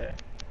 man. Yeah.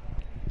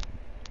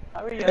 I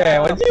mean, Yeah,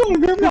 what you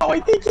hologram now? I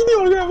think you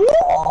hologram.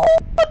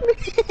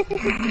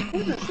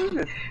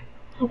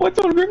 What's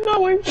hologram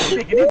now?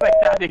 Take it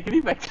back. Take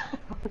it back.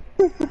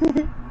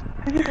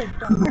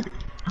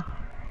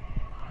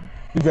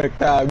 Back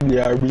time,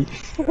 BRB.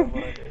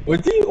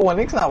 What you want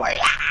next now?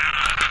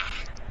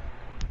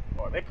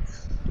 Onyx.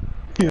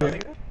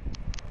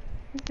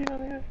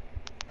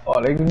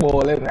 Onyx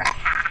ball lên.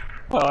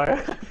 Thôi.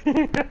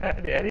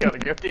 Để đi rồi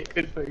kiếm tiền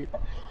ขึ้นไป.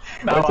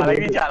 Nào mà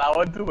lấy trả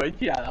lao tu mấy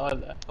trả lao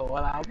là.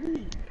 Ủa làm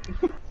gì?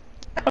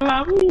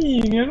 Làm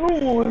gì nghe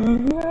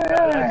luôn.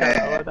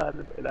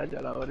 Đã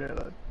trả lao đây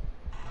rồi.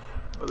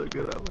 Ôi được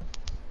rồi.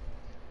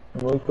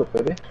 Ngồi cột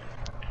tới đi.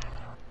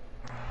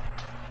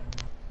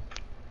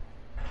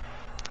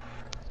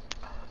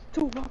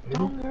 Two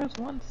lockdowns,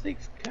 1-6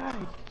 guy.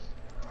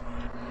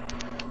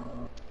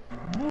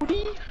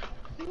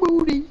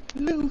 Moody,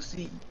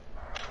 Lucy.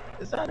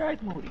 Is that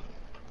right, Moody?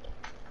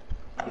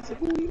 It's a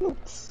Moody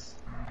looks.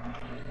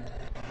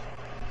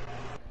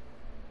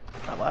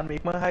 Someone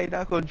make my hide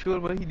out control,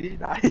 but he did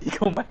die.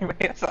 Come on,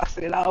 man,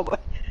 assassin out, boy.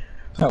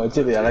 What's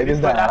it there? Like this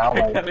down now,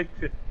 boy.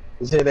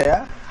 Is it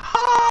there?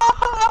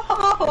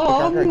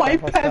 Oh, my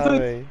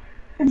peasant.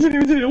 When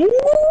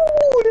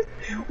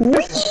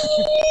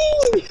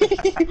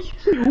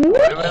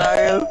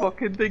I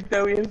fucking think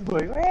that way is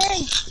boy.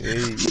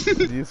 Hey,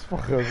 these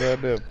fuckers are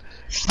them.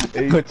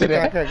 Hey, Go to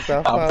there.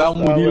 I'm found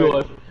Moody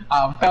Lord.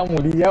 I'm found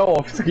Moody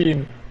off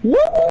screen.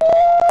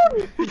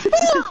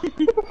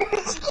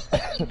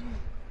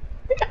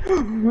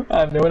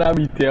 I know what I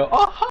be tell.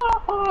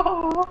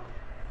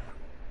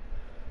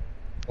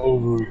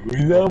 Oh,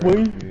 is that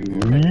boy?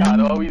 I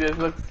know we just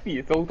look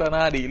speed so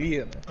tana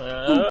daily.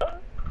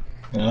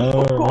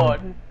 Oh God!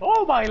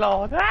 Oh my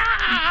Lord!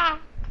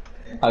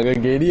 I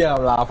can get it.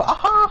 I'm laughing.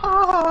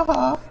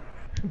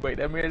 Wait,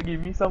 that man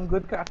give me some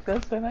good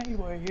characters tonight,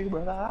 boy.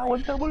 Brother, I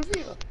want double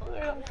feel.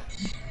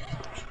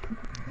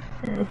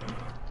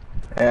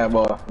 Yeah,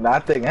 boy,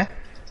 that thing, eh?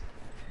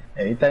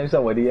 Anytime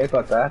somebody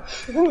got that,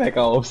 like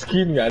off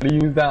skin, gotta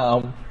use the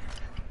arm.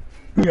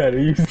 Gotta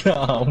use the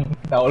arm.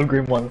 The all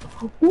grim one.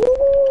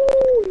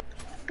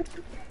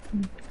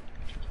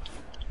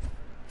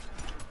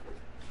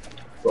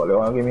 So, you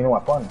want to give me no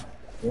weapon?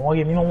 You want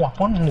to give me no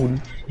weapon,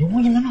 Moody? You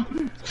want to give me no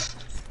weapon?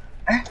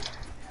 Eh?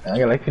 I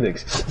got like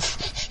Felix.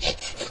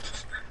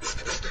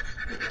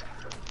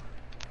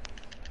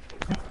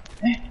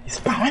 Eh? He's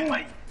spamming,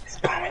 boy. He's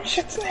spamming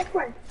shit snake,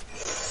 boy.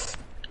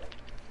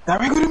 That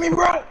way good to me,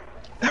 bro.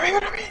 That way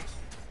good to me.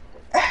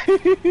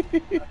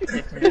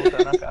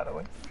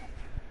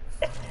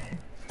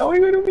 That way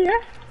good to me,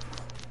 eh?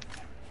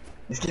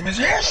 This game is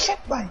real shit,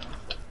 boy.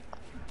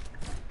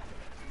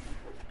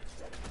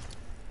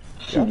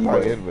 Yeah,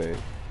 forget, man.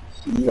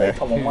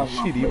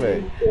 Shitty,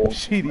 man.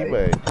 Shitty,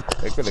 man.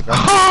 I could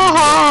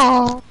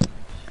have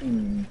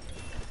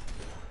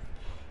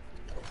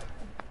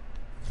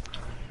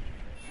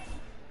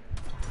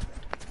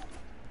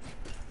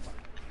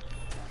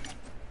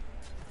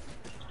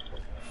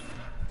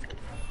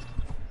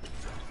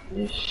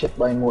Shit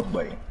by một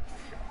bảy.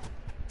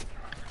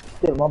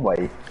 Still mà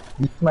bảy.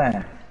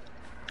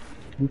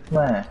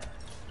 Disma.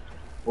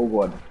 Oh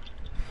god.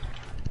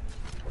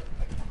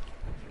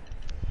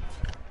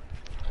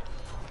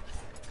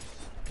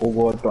 Oh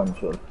god,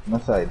 control. No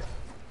side.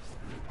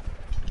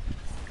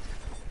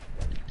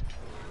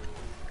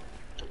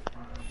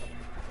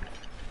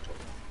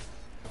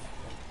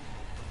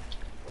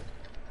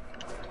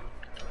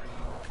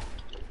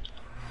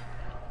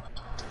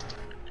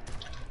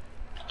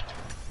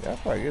 Yeah,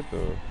 forget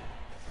though.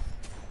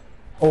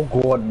 Oh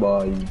god,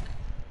 boy.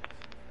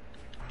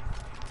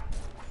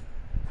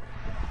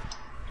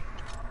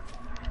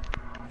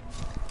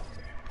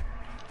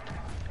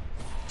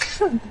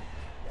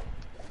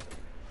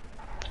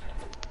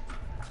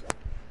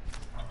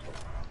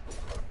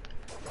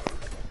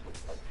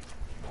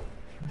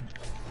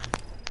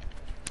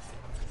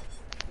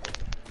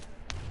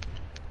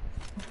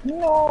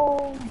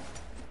 No.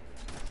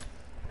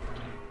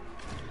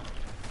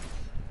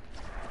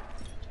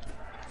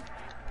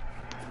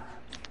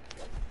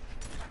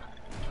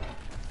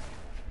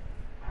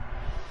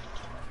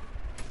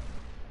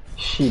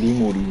 Shitty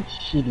Moody,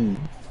 shitty.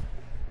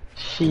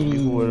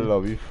 You will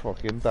love you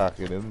fucking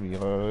talking to me.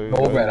 No,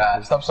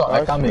 brother, stop sort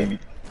like I'm maybe.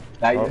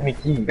 Like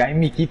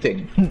Mickey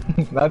thing.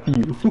 Not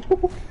you.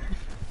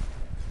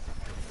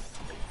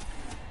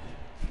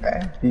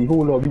 The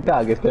whole lobby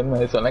target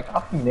them so like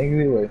up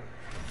next way.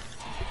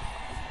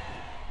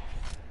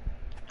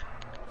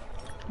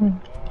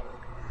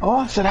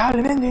 Oh, so that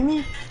didn't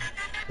you?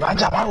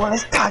 Rajaman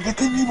was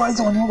targeting me by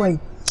on your way.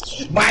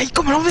 Bye,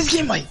 come on this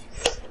game, mate.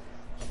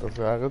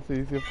 So I can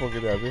see you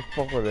fucking there. Just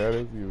fuck with that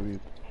as you read.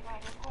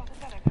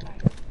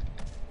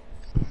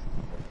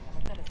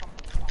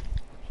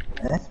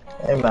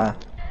 Hey man,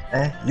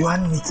 you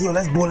and Mickey,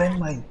 let's ball in,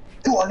 mate.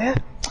 Do all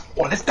that?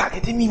 Oh, let's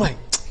targeting me, mate.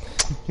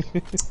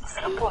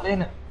 I'm ball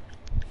in.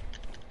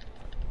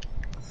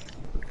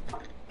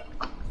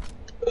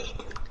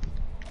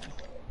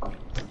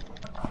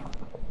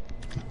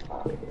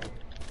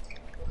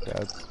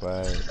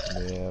 fight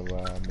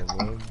never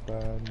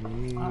remember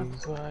me.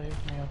 That's why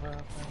never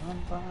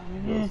remember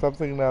Yo, me. stop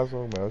singing that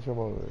song, man. What's your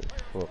mouth?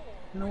 Fuck.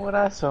 You know what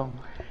that song?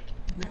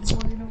 You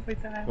know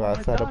what time So I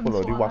I started to dance pull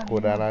out the one.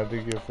 wacko down and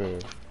drink it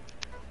first.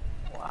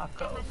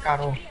 Wacko.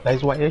 Caro,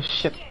 that's why you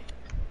shit.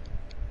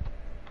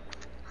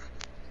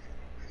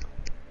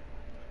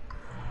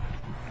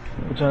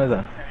 Which one is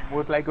that?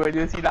 Most like when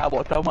you see that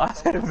bottom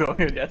master song,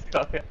 you just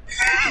come here.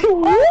 Oh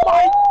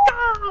my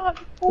god!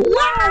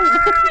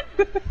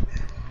 Wow!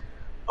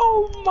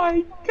 Oh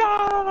my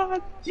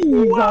god!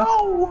 Jesus!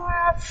 Wow!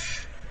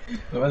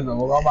 Mas não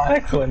vou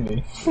acabar com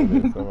ele.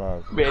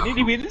 Bem,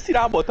 ele vem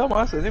tirar a bota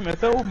massa, né?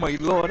 Mas oh my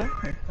lord,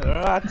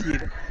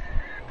 atira.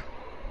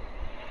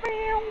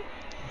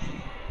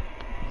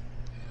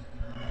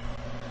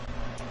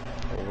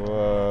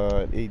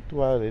 What?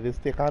 812, it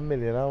just take a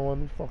million and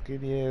one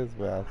fucking years,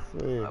 bro. I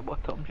swear. A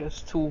bottom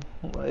just two,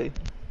 like.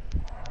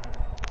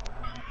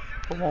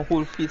 Come on,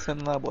 whole face on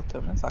the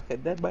bottom, man. I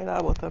get dead by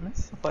the bottom, man.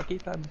 Fuck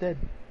it, I'm dead.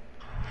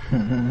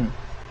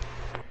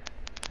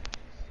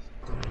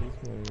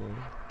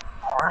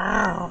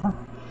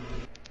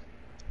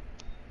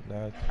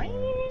 That's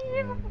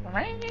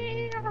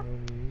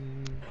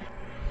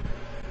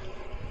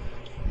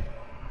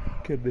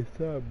Get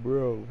this up,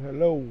 bro.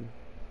 Hello.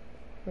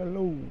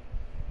 Hello.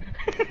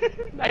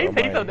 I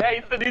say something,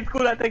 I studied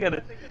school, I think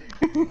it.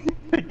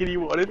 Thinking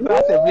you wanted to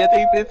ask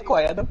everything is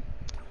quiet.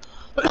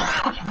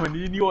 When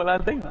you knew all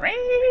that thing,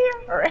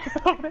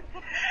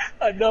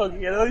 a dog,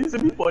 you know, used to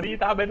be funny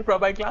time and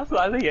from my class, so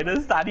I was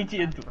here study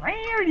change to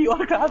the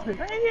other class.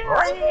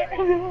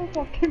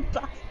 Fucking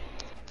class.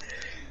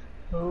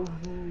 Oh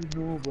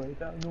no, boy,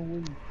 that no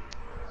way.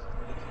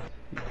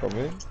 You come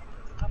in?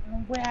 I'm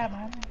nowhere,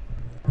 man.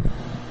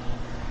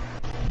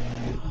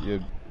 You're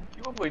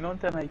going on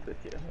tonight with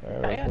you.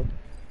 Tired?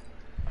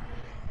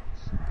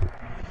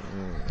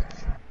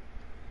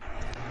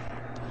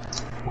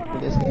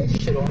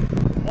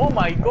 Oh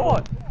my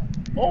god!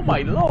 Oh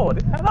my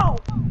lord! Hello!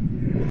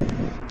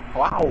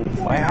 Wow!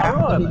 Why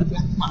are you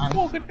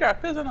oh, good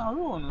characters in our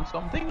own.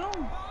 Something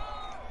wrong.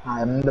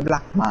 I'm the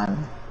black man.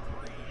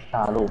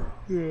 Hello.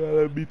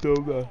 Yeah, let me tell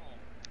that.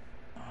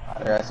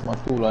 There's my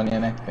tool on your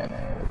neck and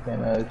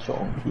a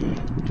chunky.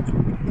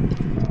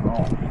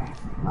 Oh,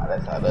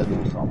 let's have to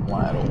do something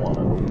I don't want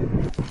to do.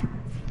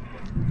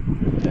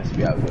 Let's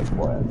be a good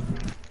boy.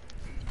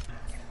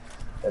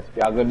 Let's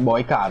be a good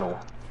boy, Caro.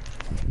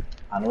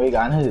 And we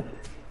can hit.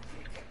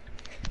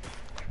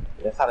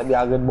 Let's have to be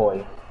a good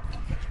boy.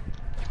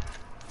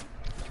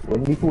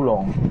 Wouldn't be too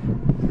long.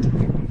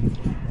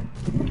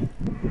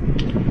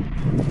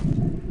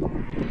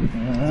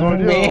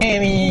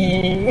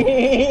 Baby!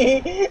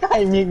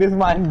 I make this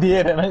man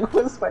dead and I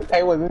was like,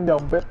 I wasn't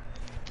jumping.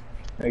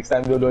 Next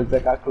time, don't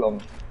take a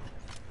clump.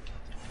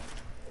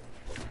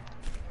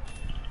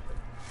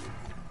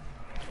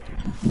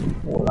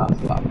 Oh,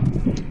 last lap.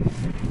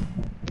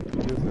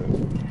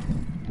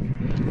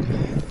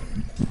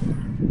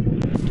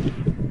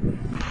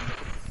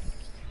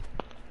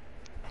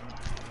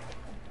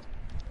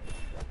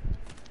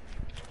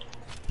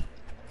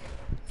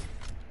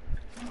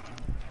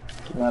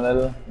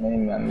 Malal,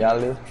 main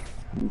ganjali,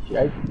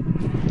 disiap,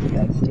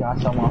 dan siapa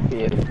sama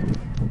fir,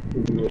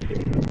 itu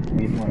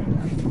di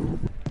mana?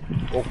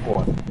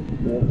 Okon.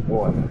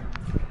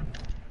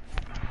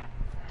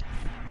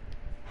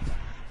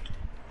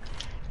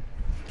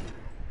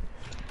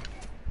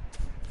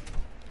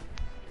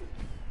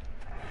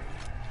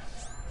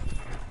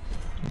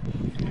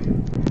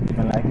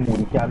 Malaki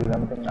mudi kya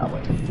bilang tengah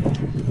boy.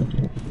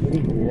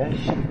 Ini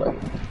shit boy.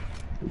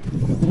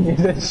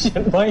 Ini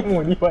shit boy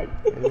mudi boy.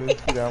 Ele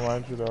tirar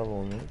mais de dar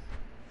longe.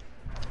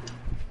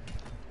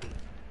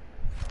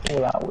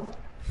 Laut.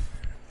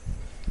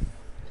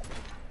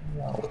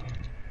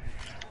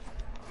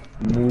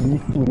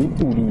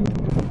 Turi.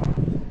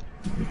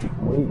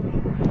 Oi.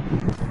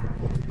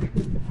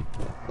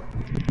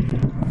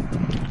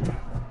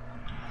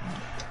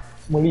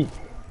 Muli.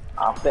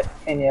 After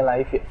any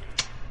life.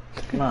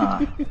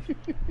 Nah.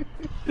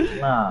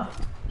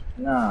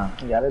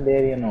 Yara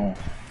there you know.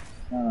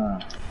 Nah.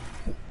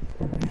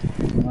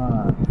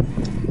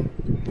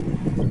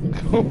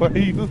 Como é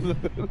isso?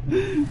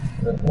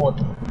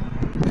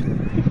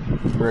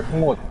 Break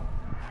mode.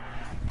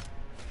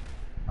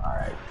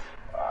 Alright.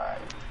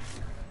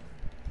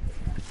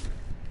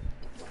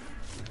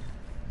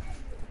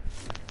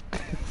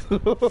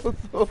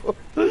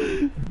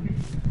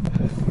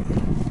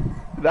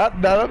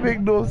 That don't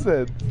make no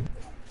sense.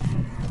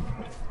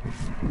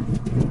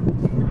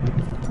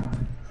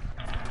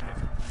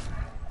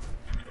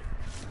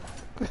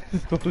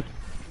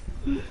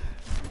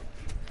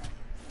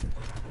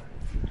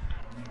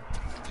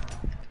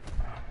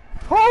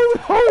 How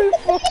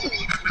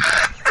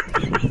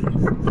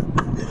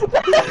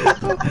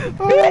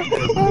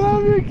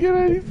don't make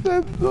any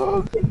sense,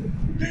 dog.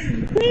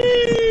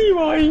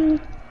 Boy.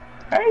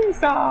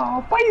 Paisa.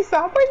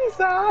 Paisa.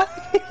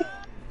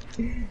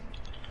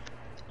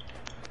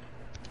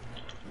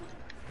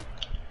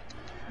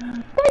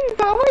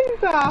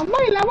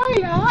 Baila.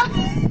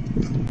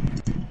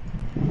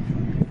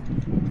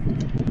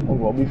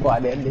 Well, before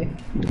that day.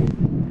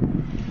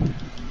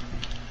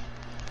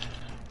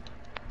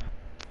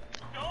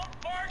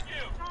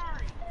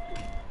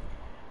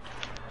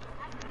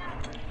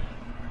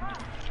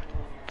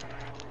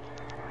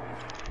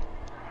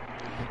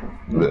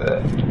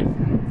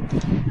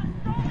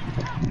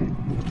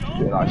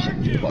 You're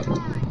shit, but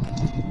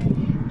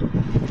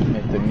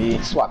meant to be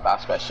SWAT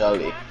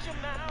especially.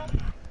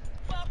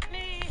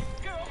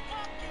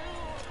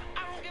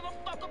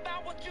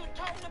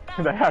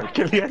 The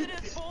Herculean.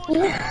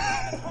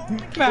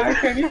 Nah,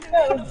 can you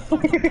tell?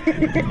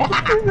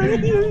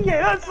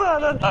 Era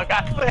solo, no,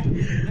 cazzo.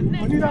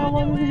 Non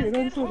eravamo che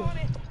non solo.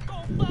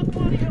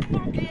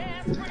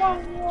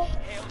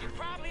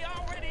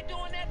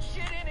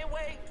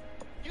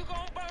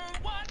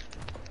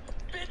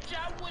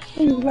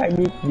 It's like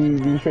the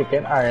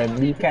freaking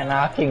R&B kind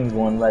of king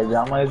one, like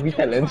that must be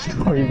telling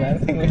stories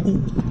and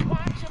things.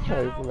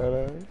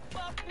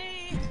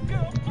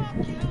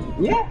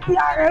 Yeah, the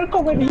RL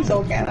comedy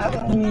so kind of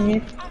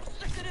funny.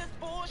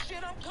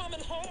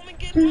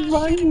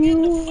 Why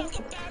you?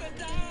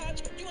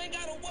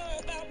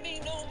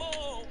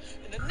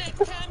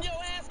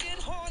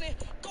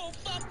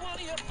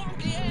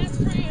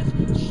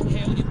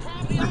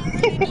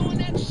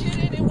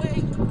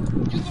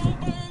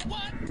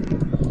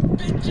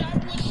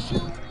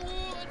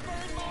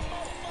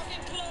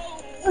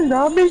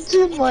 That makes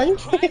you my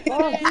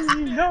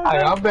I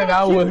have been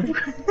out with.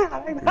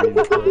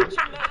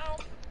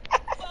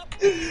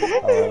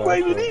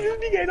 Quay su đi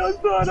mi che non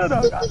sono, no,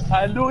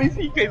 a lui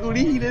sì che su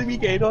lì mi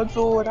che non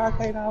sono,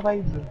 che na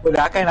vibes.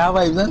 Udah kayak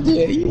apa itu nanti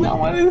ya? Iya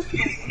mana?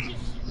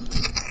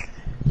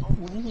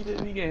 Uni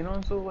mi che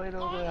non so, vai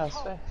lo che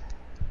aspetta.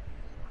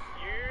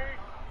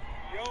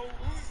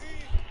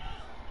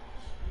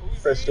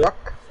 Fresh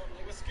rock.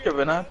 Che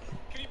venat?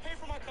 Can you pay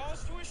for my college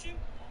tuition?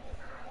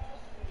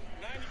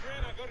 90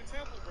 grand, I go to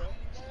Temple, bro.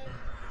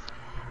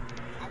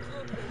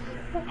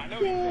 I know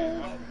you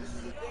can, bro. This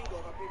is the thing, though.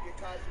 If I pay for your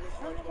college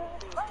tuition, I'm going to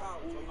finish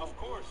college. Of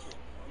course.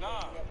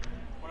 Nah,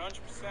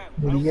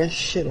 100%. Mulia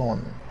shit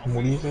on.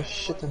 Mulia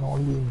shit and all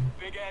you.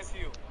 Big ass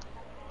heel.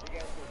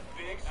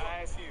 Big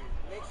ass heel.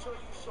 Make sure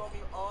you show me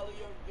all of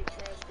your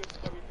transcripts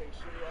and everything.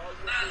 Show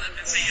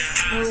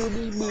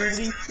me all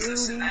your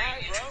business.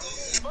 Alright, bro.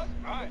 Fuck.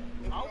 Alright.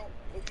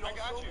 I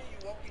got you. You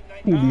won't be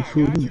 90. Foodie, I got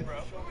foodie. you, bro.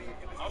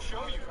 I'll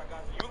show you.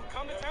 You can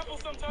come to Temple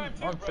sometime,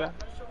 too, bro. Okay.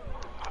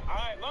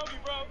 Alright, love you,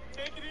 bro.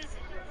 Take it easy.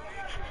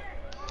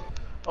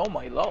 Oh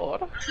my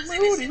lord.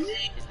 Moody.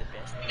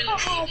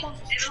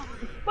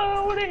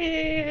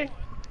 Moody.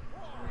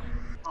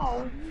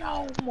 Oh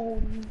no,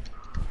 Moody.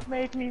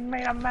 Made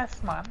a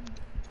mess, man.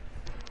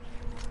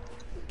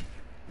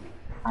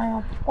 I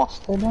have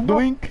busted on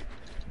Doink!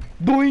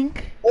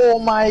 Doink! Oh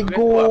my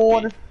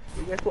god!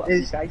 You guys what?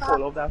 You guys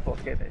all of that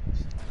fucking it.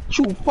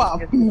 Chupa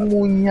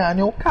pimunya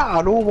nyo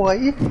caro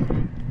boy.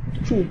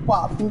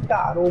 Chupa pi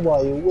caro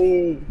boy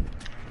way.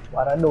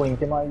 Para doing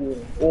cái mai gì?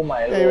 Oh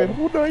my Hey lord. man,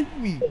 who doink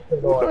me? Who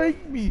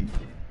doink me?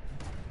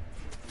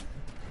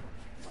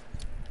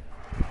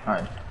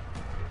 Hai.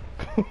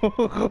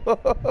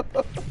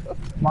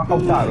 Ma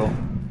không caro.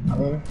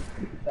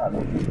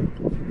 Caro.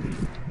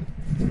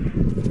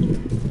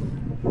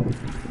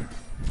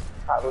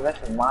 Caro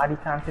that's mari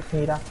chances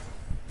nira.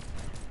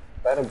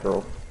 Better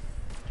bro.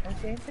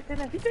 Okay, but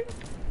then everything.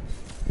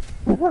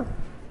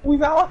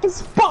 Without a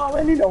spam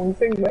any đồng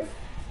sinh vậy.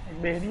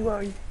 Baby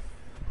boy.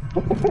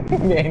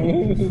 Mẹ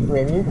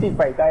ní thì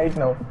phải tay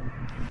nào.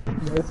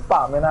 Nếu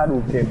spam mới ra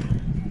đủ tiền.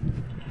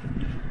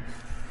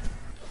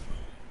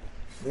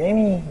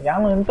 Mimi,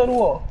 jangan mentor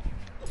wo.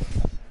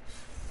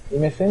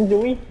 Ini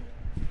sendiri.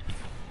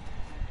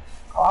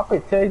 Kau apa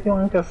cai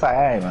cuma ke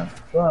saya man.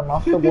 Tu lah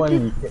master boy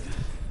ni.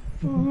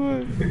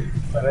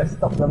 But let's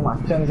stop the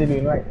macam sih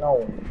doing right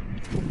now.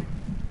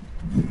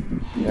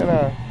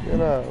 Yeah,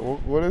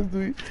 what is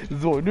doing?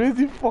 Zone is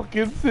the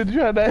fucking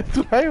Sidra, that's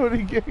why I want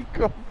to get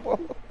come on.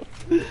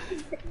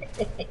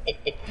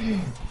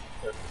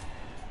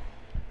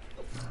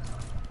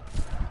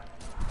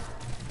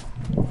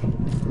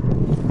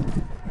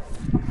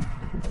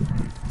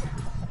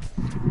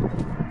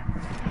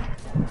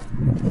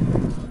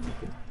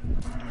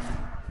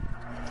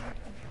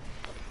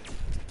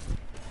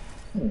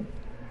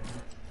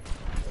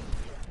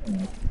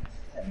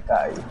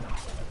 Cái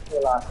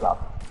last lap.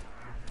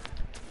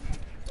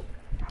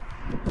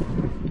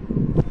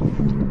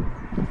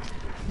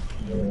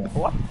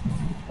 What?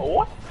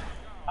 What?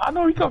 I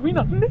know he got me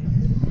nothing.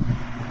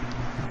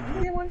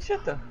 He one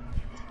shit though.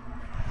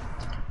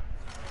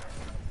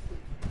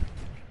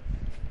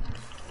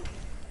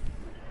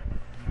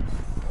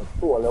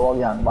 Tua lewat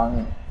yang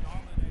bang.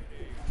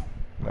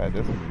 Nah,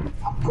 this is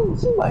Apa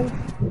sih bay?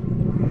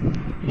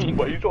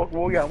 But you talk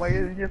more yeah,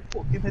 you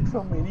fucking hit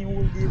so many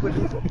more games with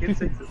this fucking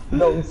six.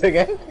 Đồng sinh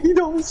ấy.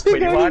 Đồng sinh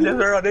But you ấy. want this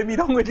or they me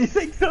don't with these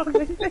six so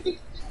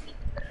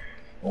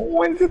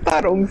When chúng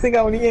ta đồng sinh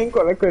ao đi anh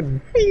gọi là cần.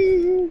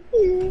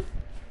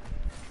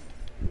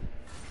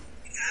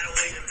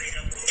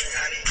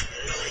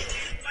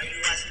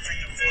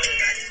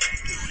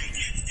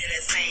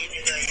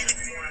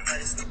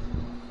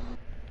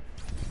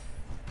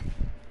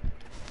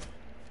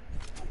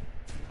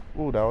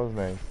 Ooh, that was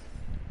nice.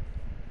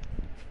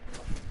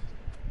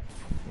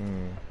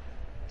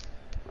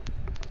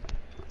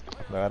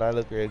 Now that I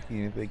look real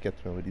keen if they catch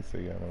me with this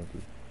again, I don't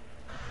do.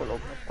 Pull up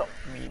my top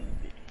mean.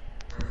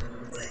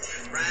 What is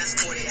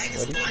this?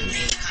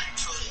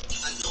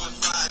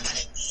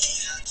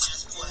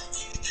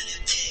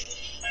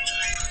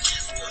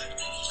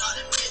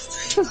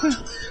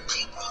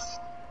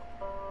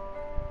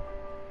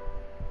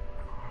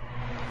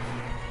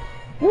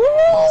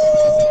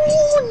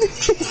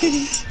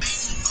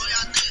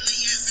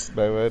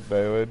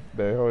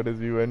 How does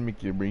you and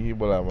Mickey bring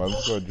him a man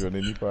squadron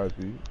in the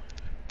party?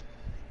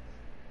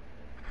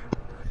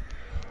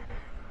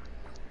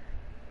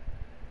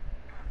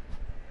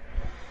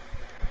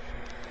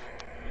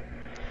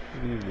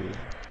 Really?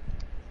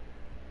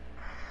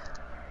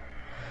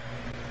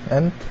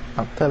 And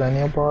I'm telling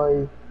you,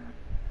 boy.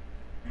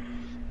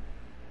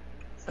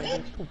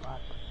 It's too bad.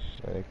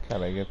 I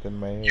kinda get in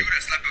my head. You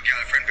would slap your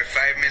girlfriend for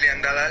 $5 million?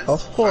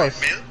 Of course.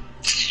 5 mil?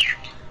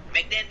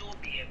 Make them know,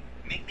 babe.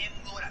 Make them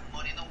know that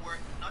money don't work.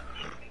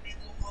 Nothing. Make them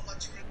know how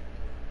much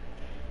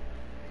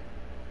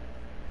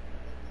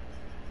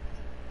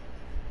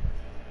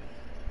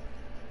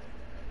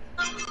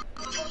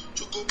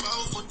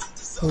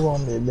Who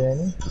won it,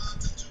 Benny?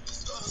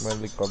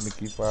 Man, they call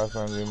Mickey fast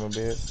and give him a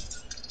bit.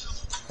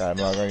 Can't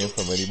know I'm gonna get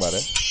somebody better.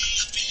 This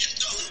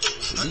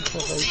stuff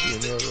I see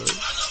in here, right?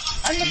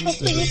 I'm not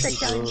going to take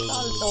your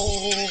salto.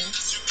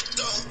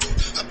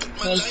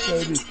 I'll try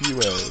the key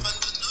well.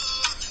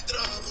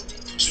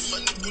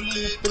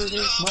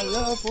 My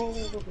love.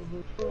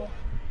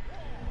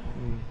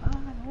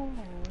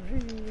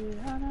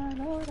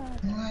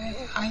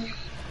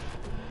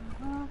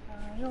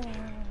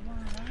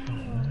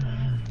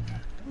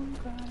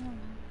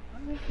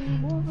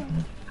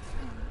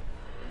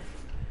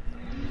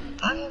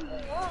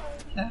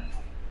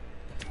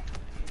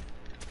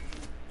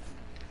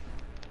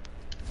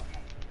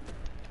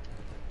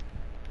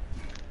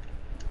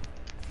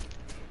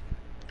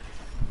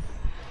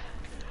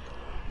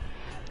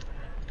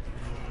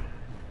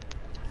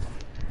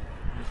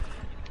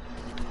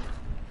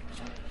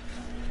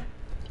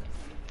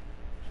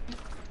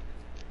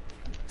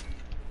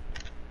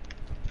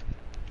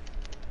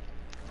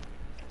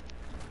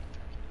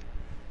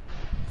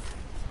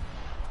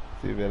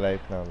 See the light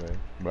now, man.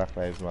 Black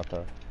Lives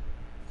Matter.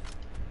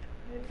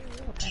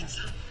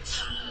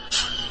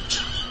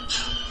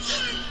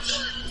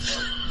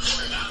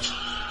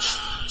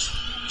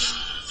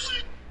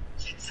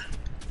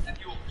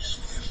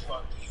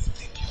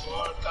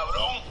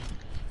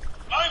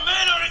 My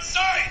men are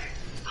inside!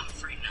 I'm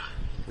free now.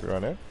 You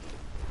run it?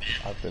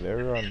 After they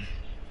run.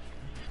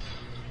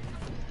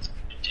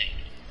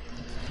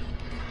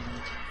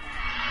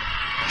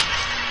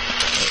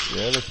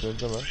 Yeah, listen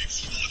to me.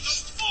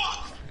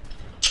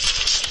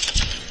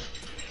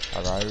 I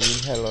got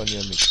real hell on you,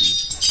 Mickey.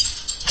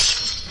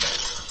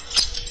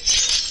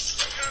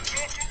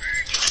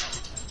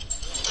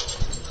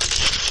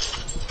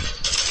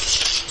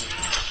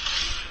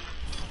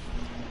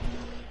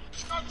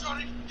 Stop,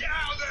 Johnny! Get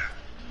out of there!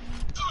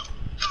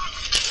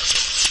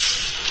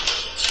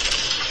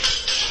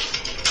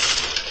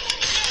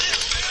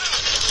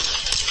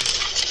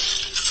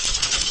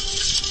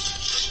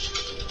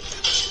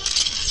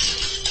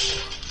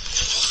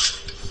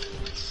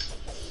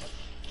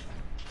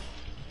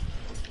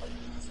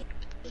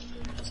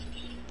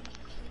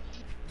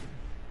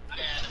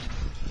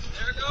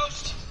 There,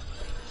 Ghost.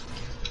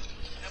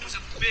 That was a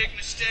big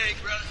mistake,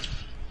 brother.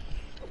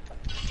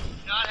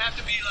 Not have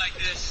to be like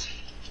this.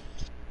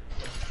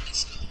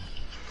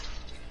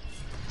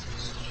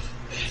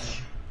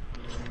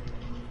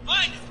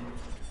 Mike!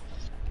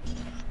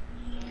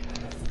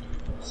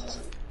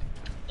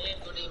 Hey,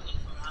 good evening.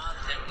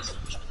 Thank you so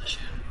much for the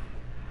share.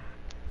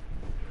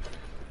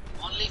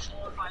 Only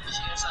 4 or 5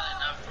 shares are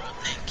enough, bro.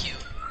 Thank you.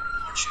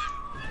 Not sure.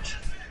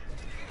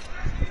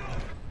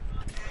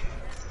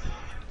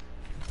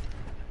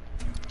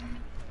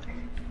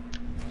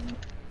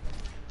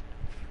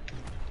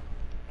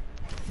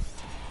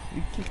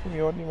 You kicking me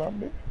on the map,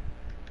 babe?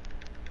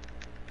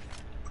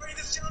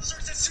 Greatest jump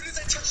starts as soon as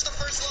I touch the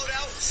first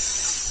loadout.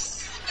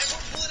 And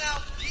we're pulling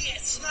out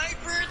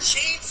sniper,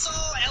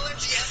 chainsaw,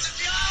 LMG,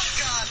 SMG. Oh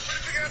god! I'm trying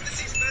to figure out if this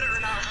thing's better or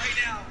not right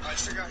now.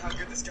 Let's figure out how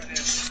good this gun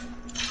is.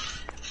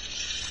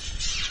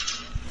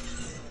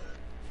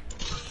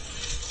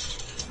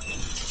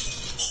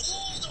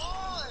 Hold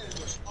on!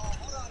 Oh,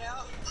 hold on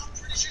now. I'm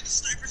pretty sure the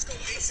snipers go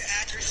base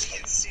accuracy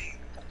and C.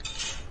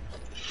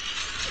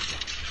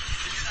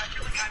 Because I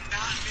feel like I'm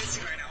not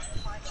missing right now.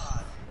 Oh my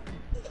god.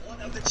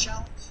 One of the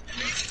challenge.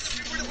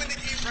 Basically, if we were to win the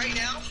game right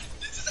now,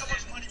 this is how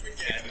much money we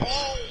get.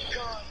 Oh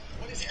god.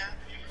 What is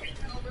happening right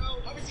now,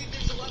 bro? Obviously,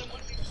 there's a lot of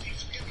money in the game,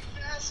 so we gotta be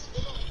fast.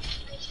 Hold on.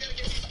 We just gotta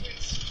get these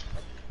wins.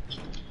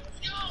 Let's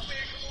go,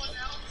 man. Come on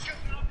now. Let's go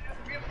now, man.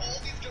 We have all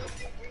these guns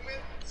to get win with.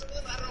 Some of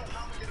them I don't know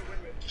how I'm gonna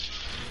win with.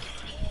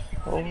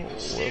 Oh,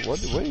 what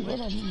are you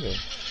going on here?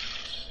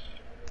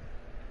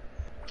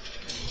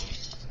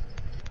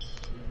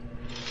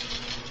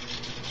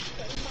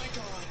 Oh my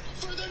god.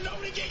 Further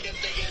noting, this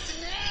thing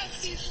is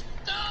nasty.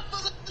 Stop.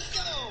 Let's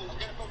go.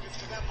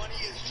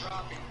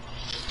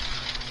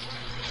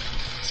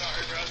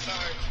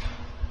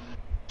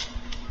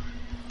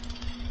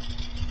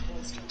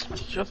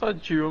 It's just a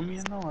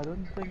Jeremy now, I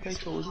don't think I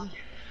told you. I don't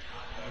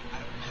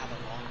have a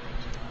long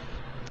range.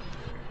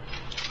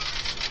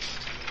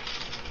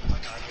 Oh my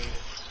god,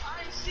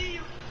 I see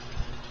you!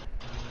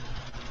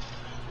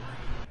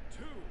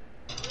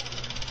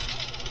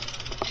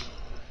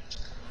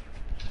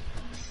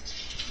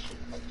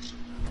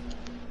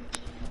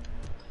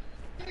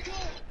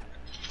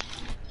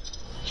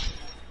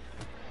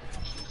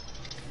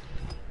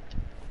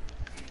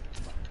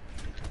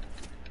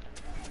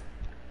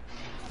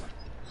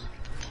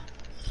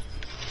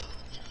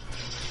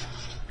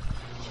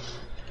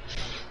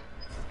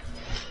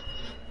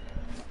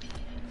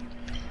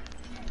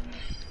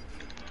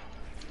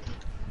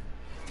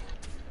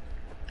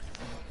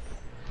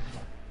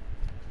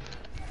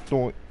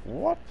 Don't.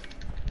 What?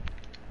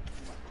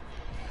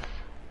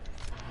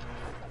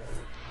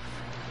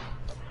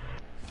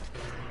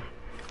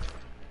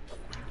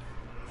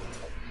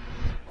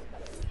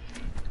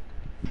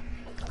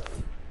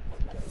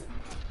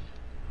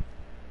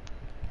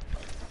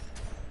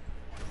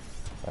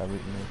 That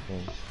makes no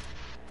sense.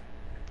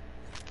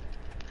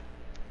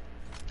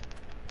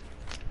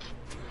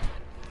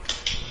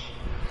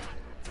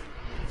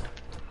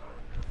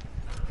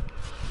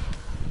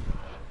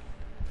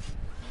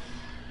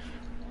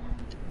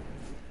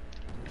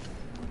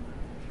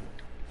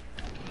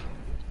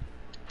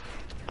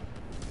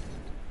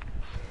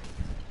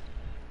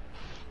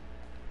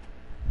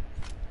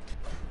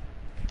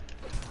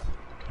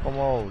 Come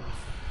on.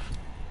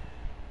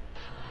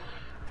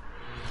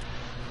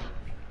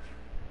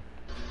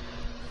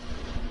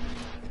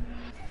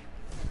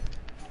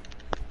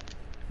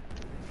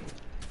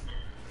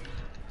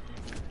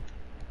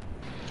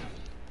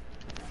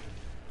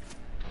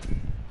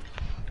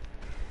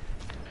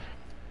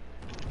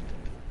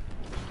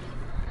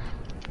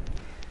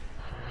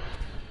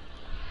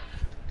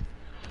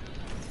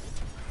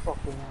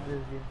 Fucking hell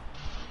is here.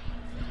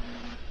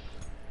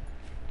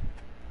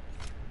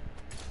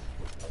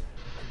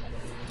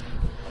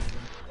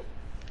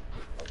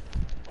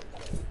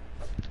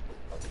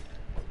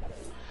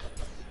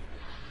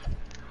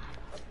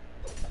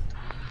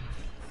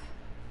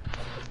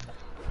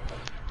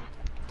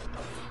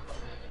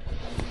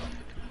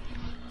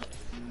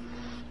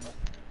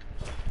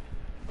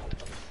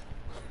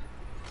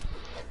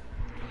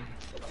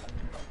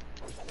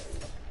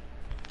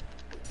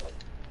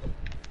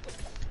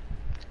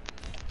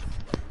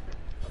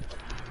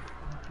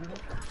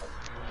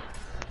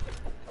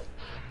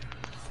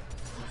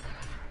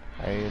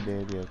 I ain't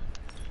dead yet.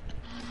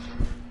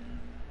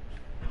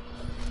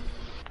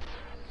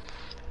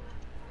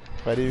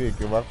 Peraí,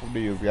 que vai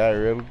comigo, I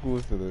real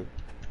cool to the.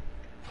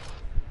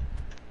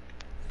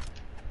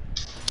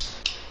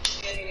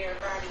 Getting their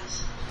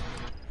bodies.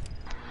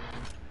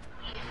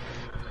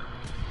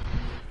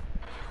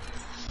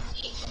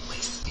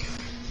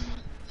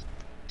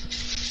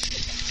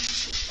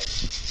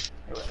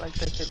 It was like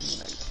that hit me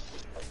like that.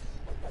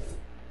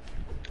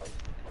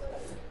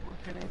 What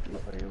can I do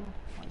for you?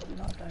 I do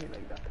not die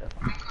like that ever.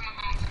 I'm coming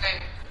home today.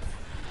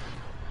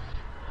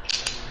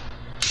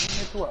 You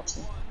need to up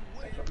me.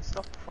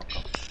 Stop the fuck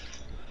up.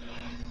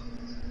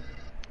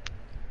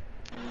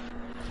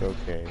 It's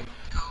okay.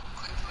 Go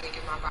quickly and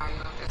get my body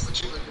up. That's what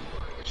you're looking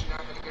for, but you're not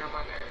gonna get on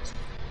my nerves.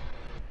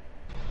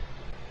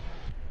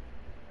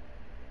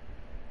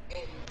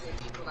 And then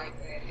people like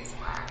that is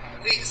why I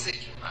have the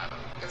extension bottom.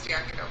 Because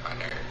y'all get on my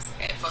nerves.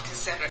 At fucking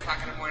 7 o'clock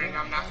in the morning,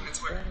 I'm not gonna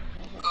twerk.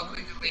 Go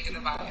click the link in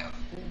the bio.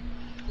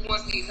 Who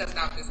wants to get cussed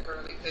out this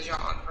early? Because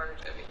y'all on the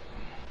verge of it.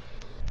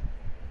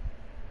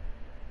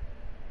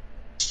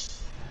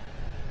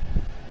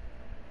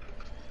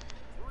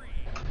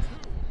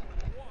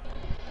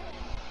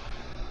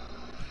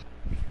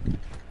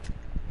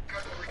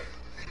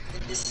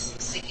 This is some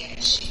sick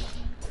ass shit.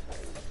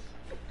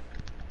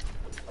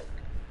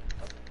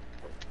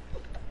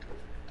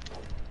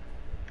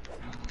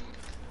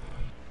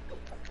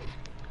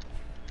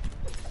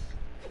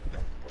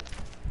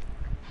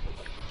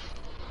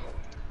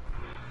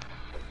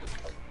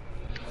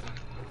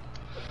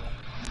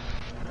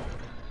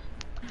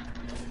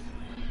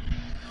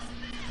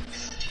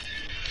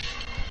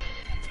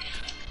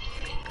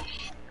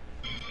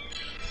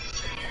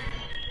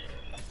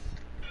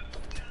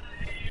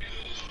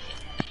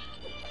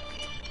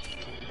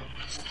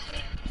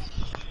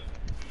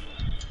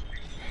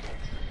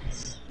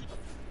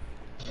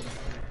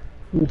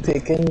 You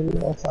taking you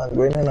off and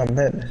going in a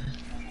bed.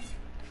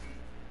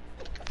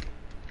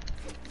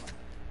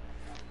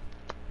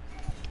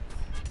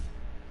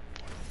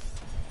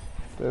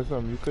 There's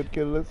some, you could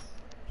kill this.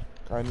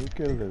 Can you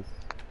kill this?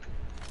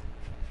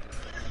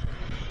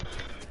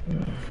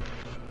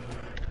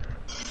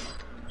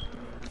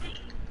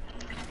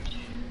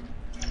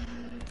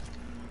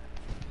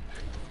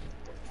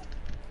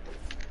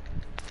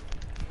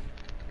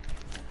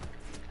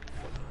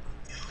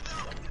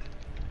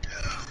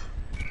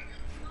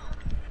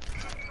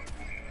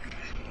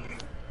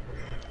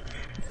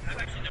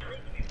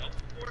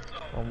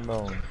 Calm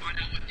down.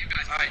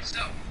 Alright,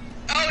 so.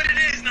 Oh, and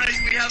it is nice.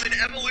 We have an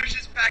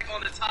Evolutions pack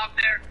on the top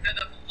there, and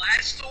the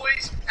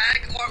Blastoise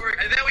pack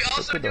artwork, and then we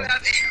also do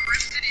have a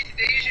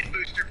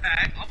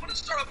pack. I'm gonna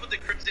start off with the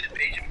Crimson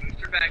Invasion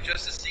booster pack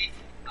just to see,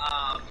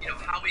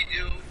 how we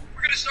do.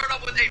 We're gonna start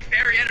off with a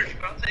Fairy Energy,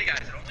 but I'll tell you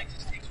guys, it only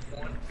just takes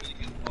one really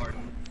good card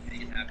to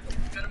make it happen.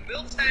 We got a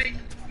Miltank,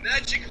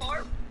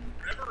 Magikarp,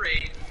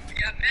 Remoraid, we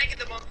got Maggie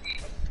the Monkey,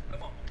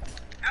 come on,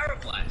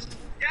 Aeroblast,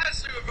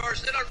 Gas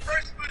Reverse, and our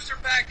first booster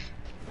pack.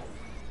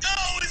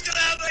 Oh, he's gonna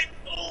have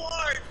a full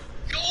art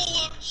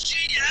Golem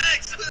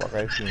GX. Fuck,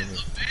 I seen That is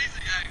it.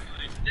 amazing,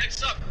 actually.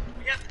 Next up,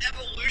 we have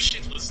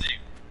Evolutions. Let's see.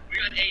 We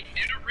got a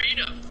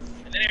Nidorina.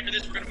 And then after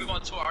this, we're going to move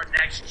on to our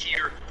next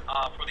tier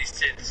for these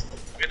tins.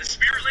 We have the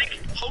Spirit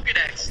Link,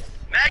 Pokedex,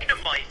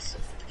 Magnemite,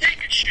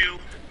 Pikachu.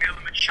 We have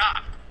a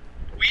Machop,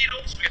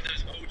 Weedles. We got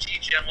those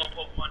OG Gen 1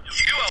 Pokemon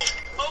Duo,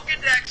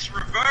 Pokedex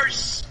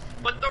Reverse.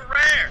 But the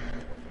rare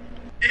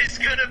is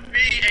going to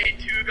be a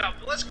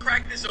Douglaprince. So let's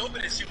crack this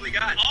open and see what we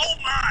got. Oh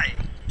my!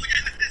 Look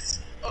at this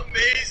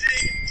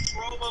amazing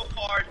promo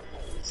card.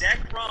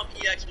 Zekrom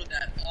EX with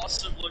that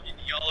awesome looking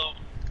yellow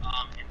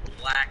and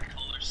black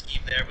color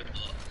scheme there with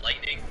the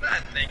lightning. I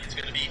think it's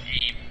going to be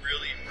a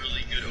really,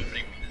 really good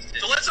opening for this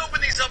set. So let's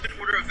open these up in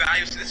order of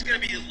value. So this is going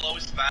to be the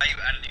lowest value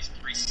out of these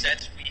three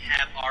sets. We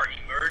have our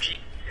Emerging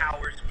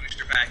Powers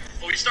booster pack.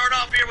 But we start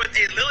off here with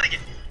a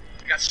Lilligant.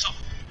 We got some.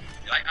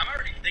 I'm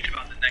already thinking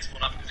about the next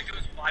one up because it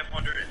goes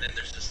 500 and then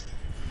there's just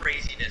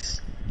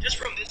craziness. Just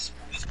from this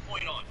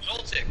point on.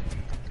 Joltik.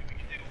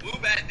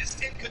 Woobat, this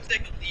tin could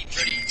take a lead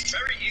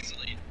very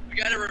easily. We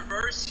got a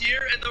reverse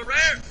here, and the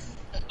rare!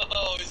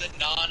 Oh, is a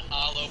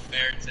non-hollow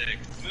Beartic.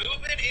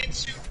 Moving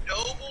into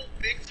Noble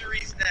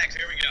Victories next.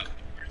 Here we go.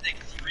 We're gonna take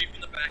 3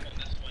 from the back on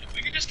this one. If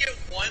we could just get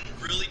one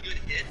really good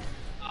hit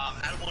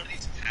out of one of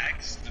these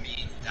packs, I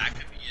mean, that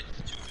could be it.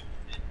 2 good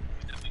hit.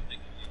 We definitely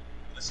think of it.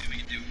 Let's see what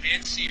we can do.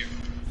 Handseer,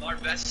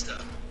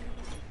 Larvesta.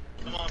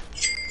 Come on.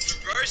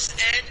 Reverse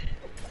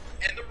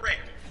and the rare.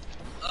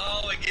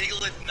 Oh, a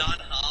Gigalith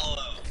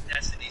non-hollow.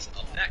 Destiny's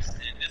up next,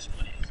 and this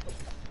one is.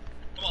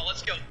 Come on,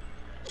 let's go.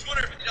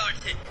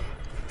 $250 hit.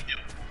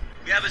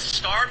 We have a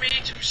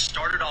Starmie who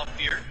started off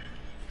here.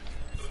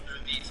 Go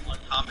through these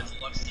uncommons.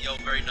 Luxio,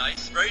 very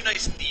nice. Very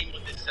nice theme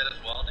with this set as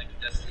well. Thank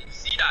you, Destiny.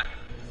 C-Dot.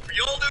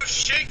 Rioldo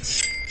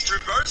Shinx.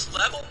 Reverse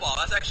level ball.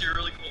 That's actually a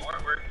really cool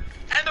artwork.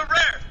 And the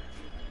rare.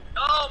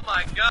 Oh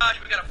my gosh,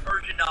 we got a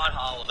Persian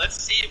non-hollow. Let's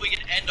see if we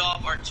can end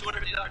off our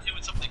 $250 hit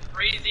with something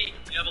crazy.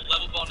 We have a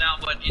level ball now,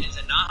 but it is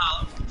a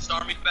non-hollow.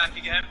 Starmie back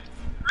again.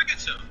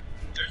 Rigatsu.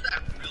 There's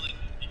that really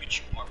cool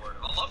Pikachu artwork.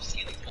 I love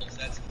seeing these old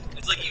sets.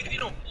 It's like even if you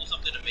don't pull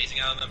something amazing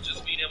out of them,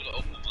 just being able to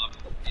open them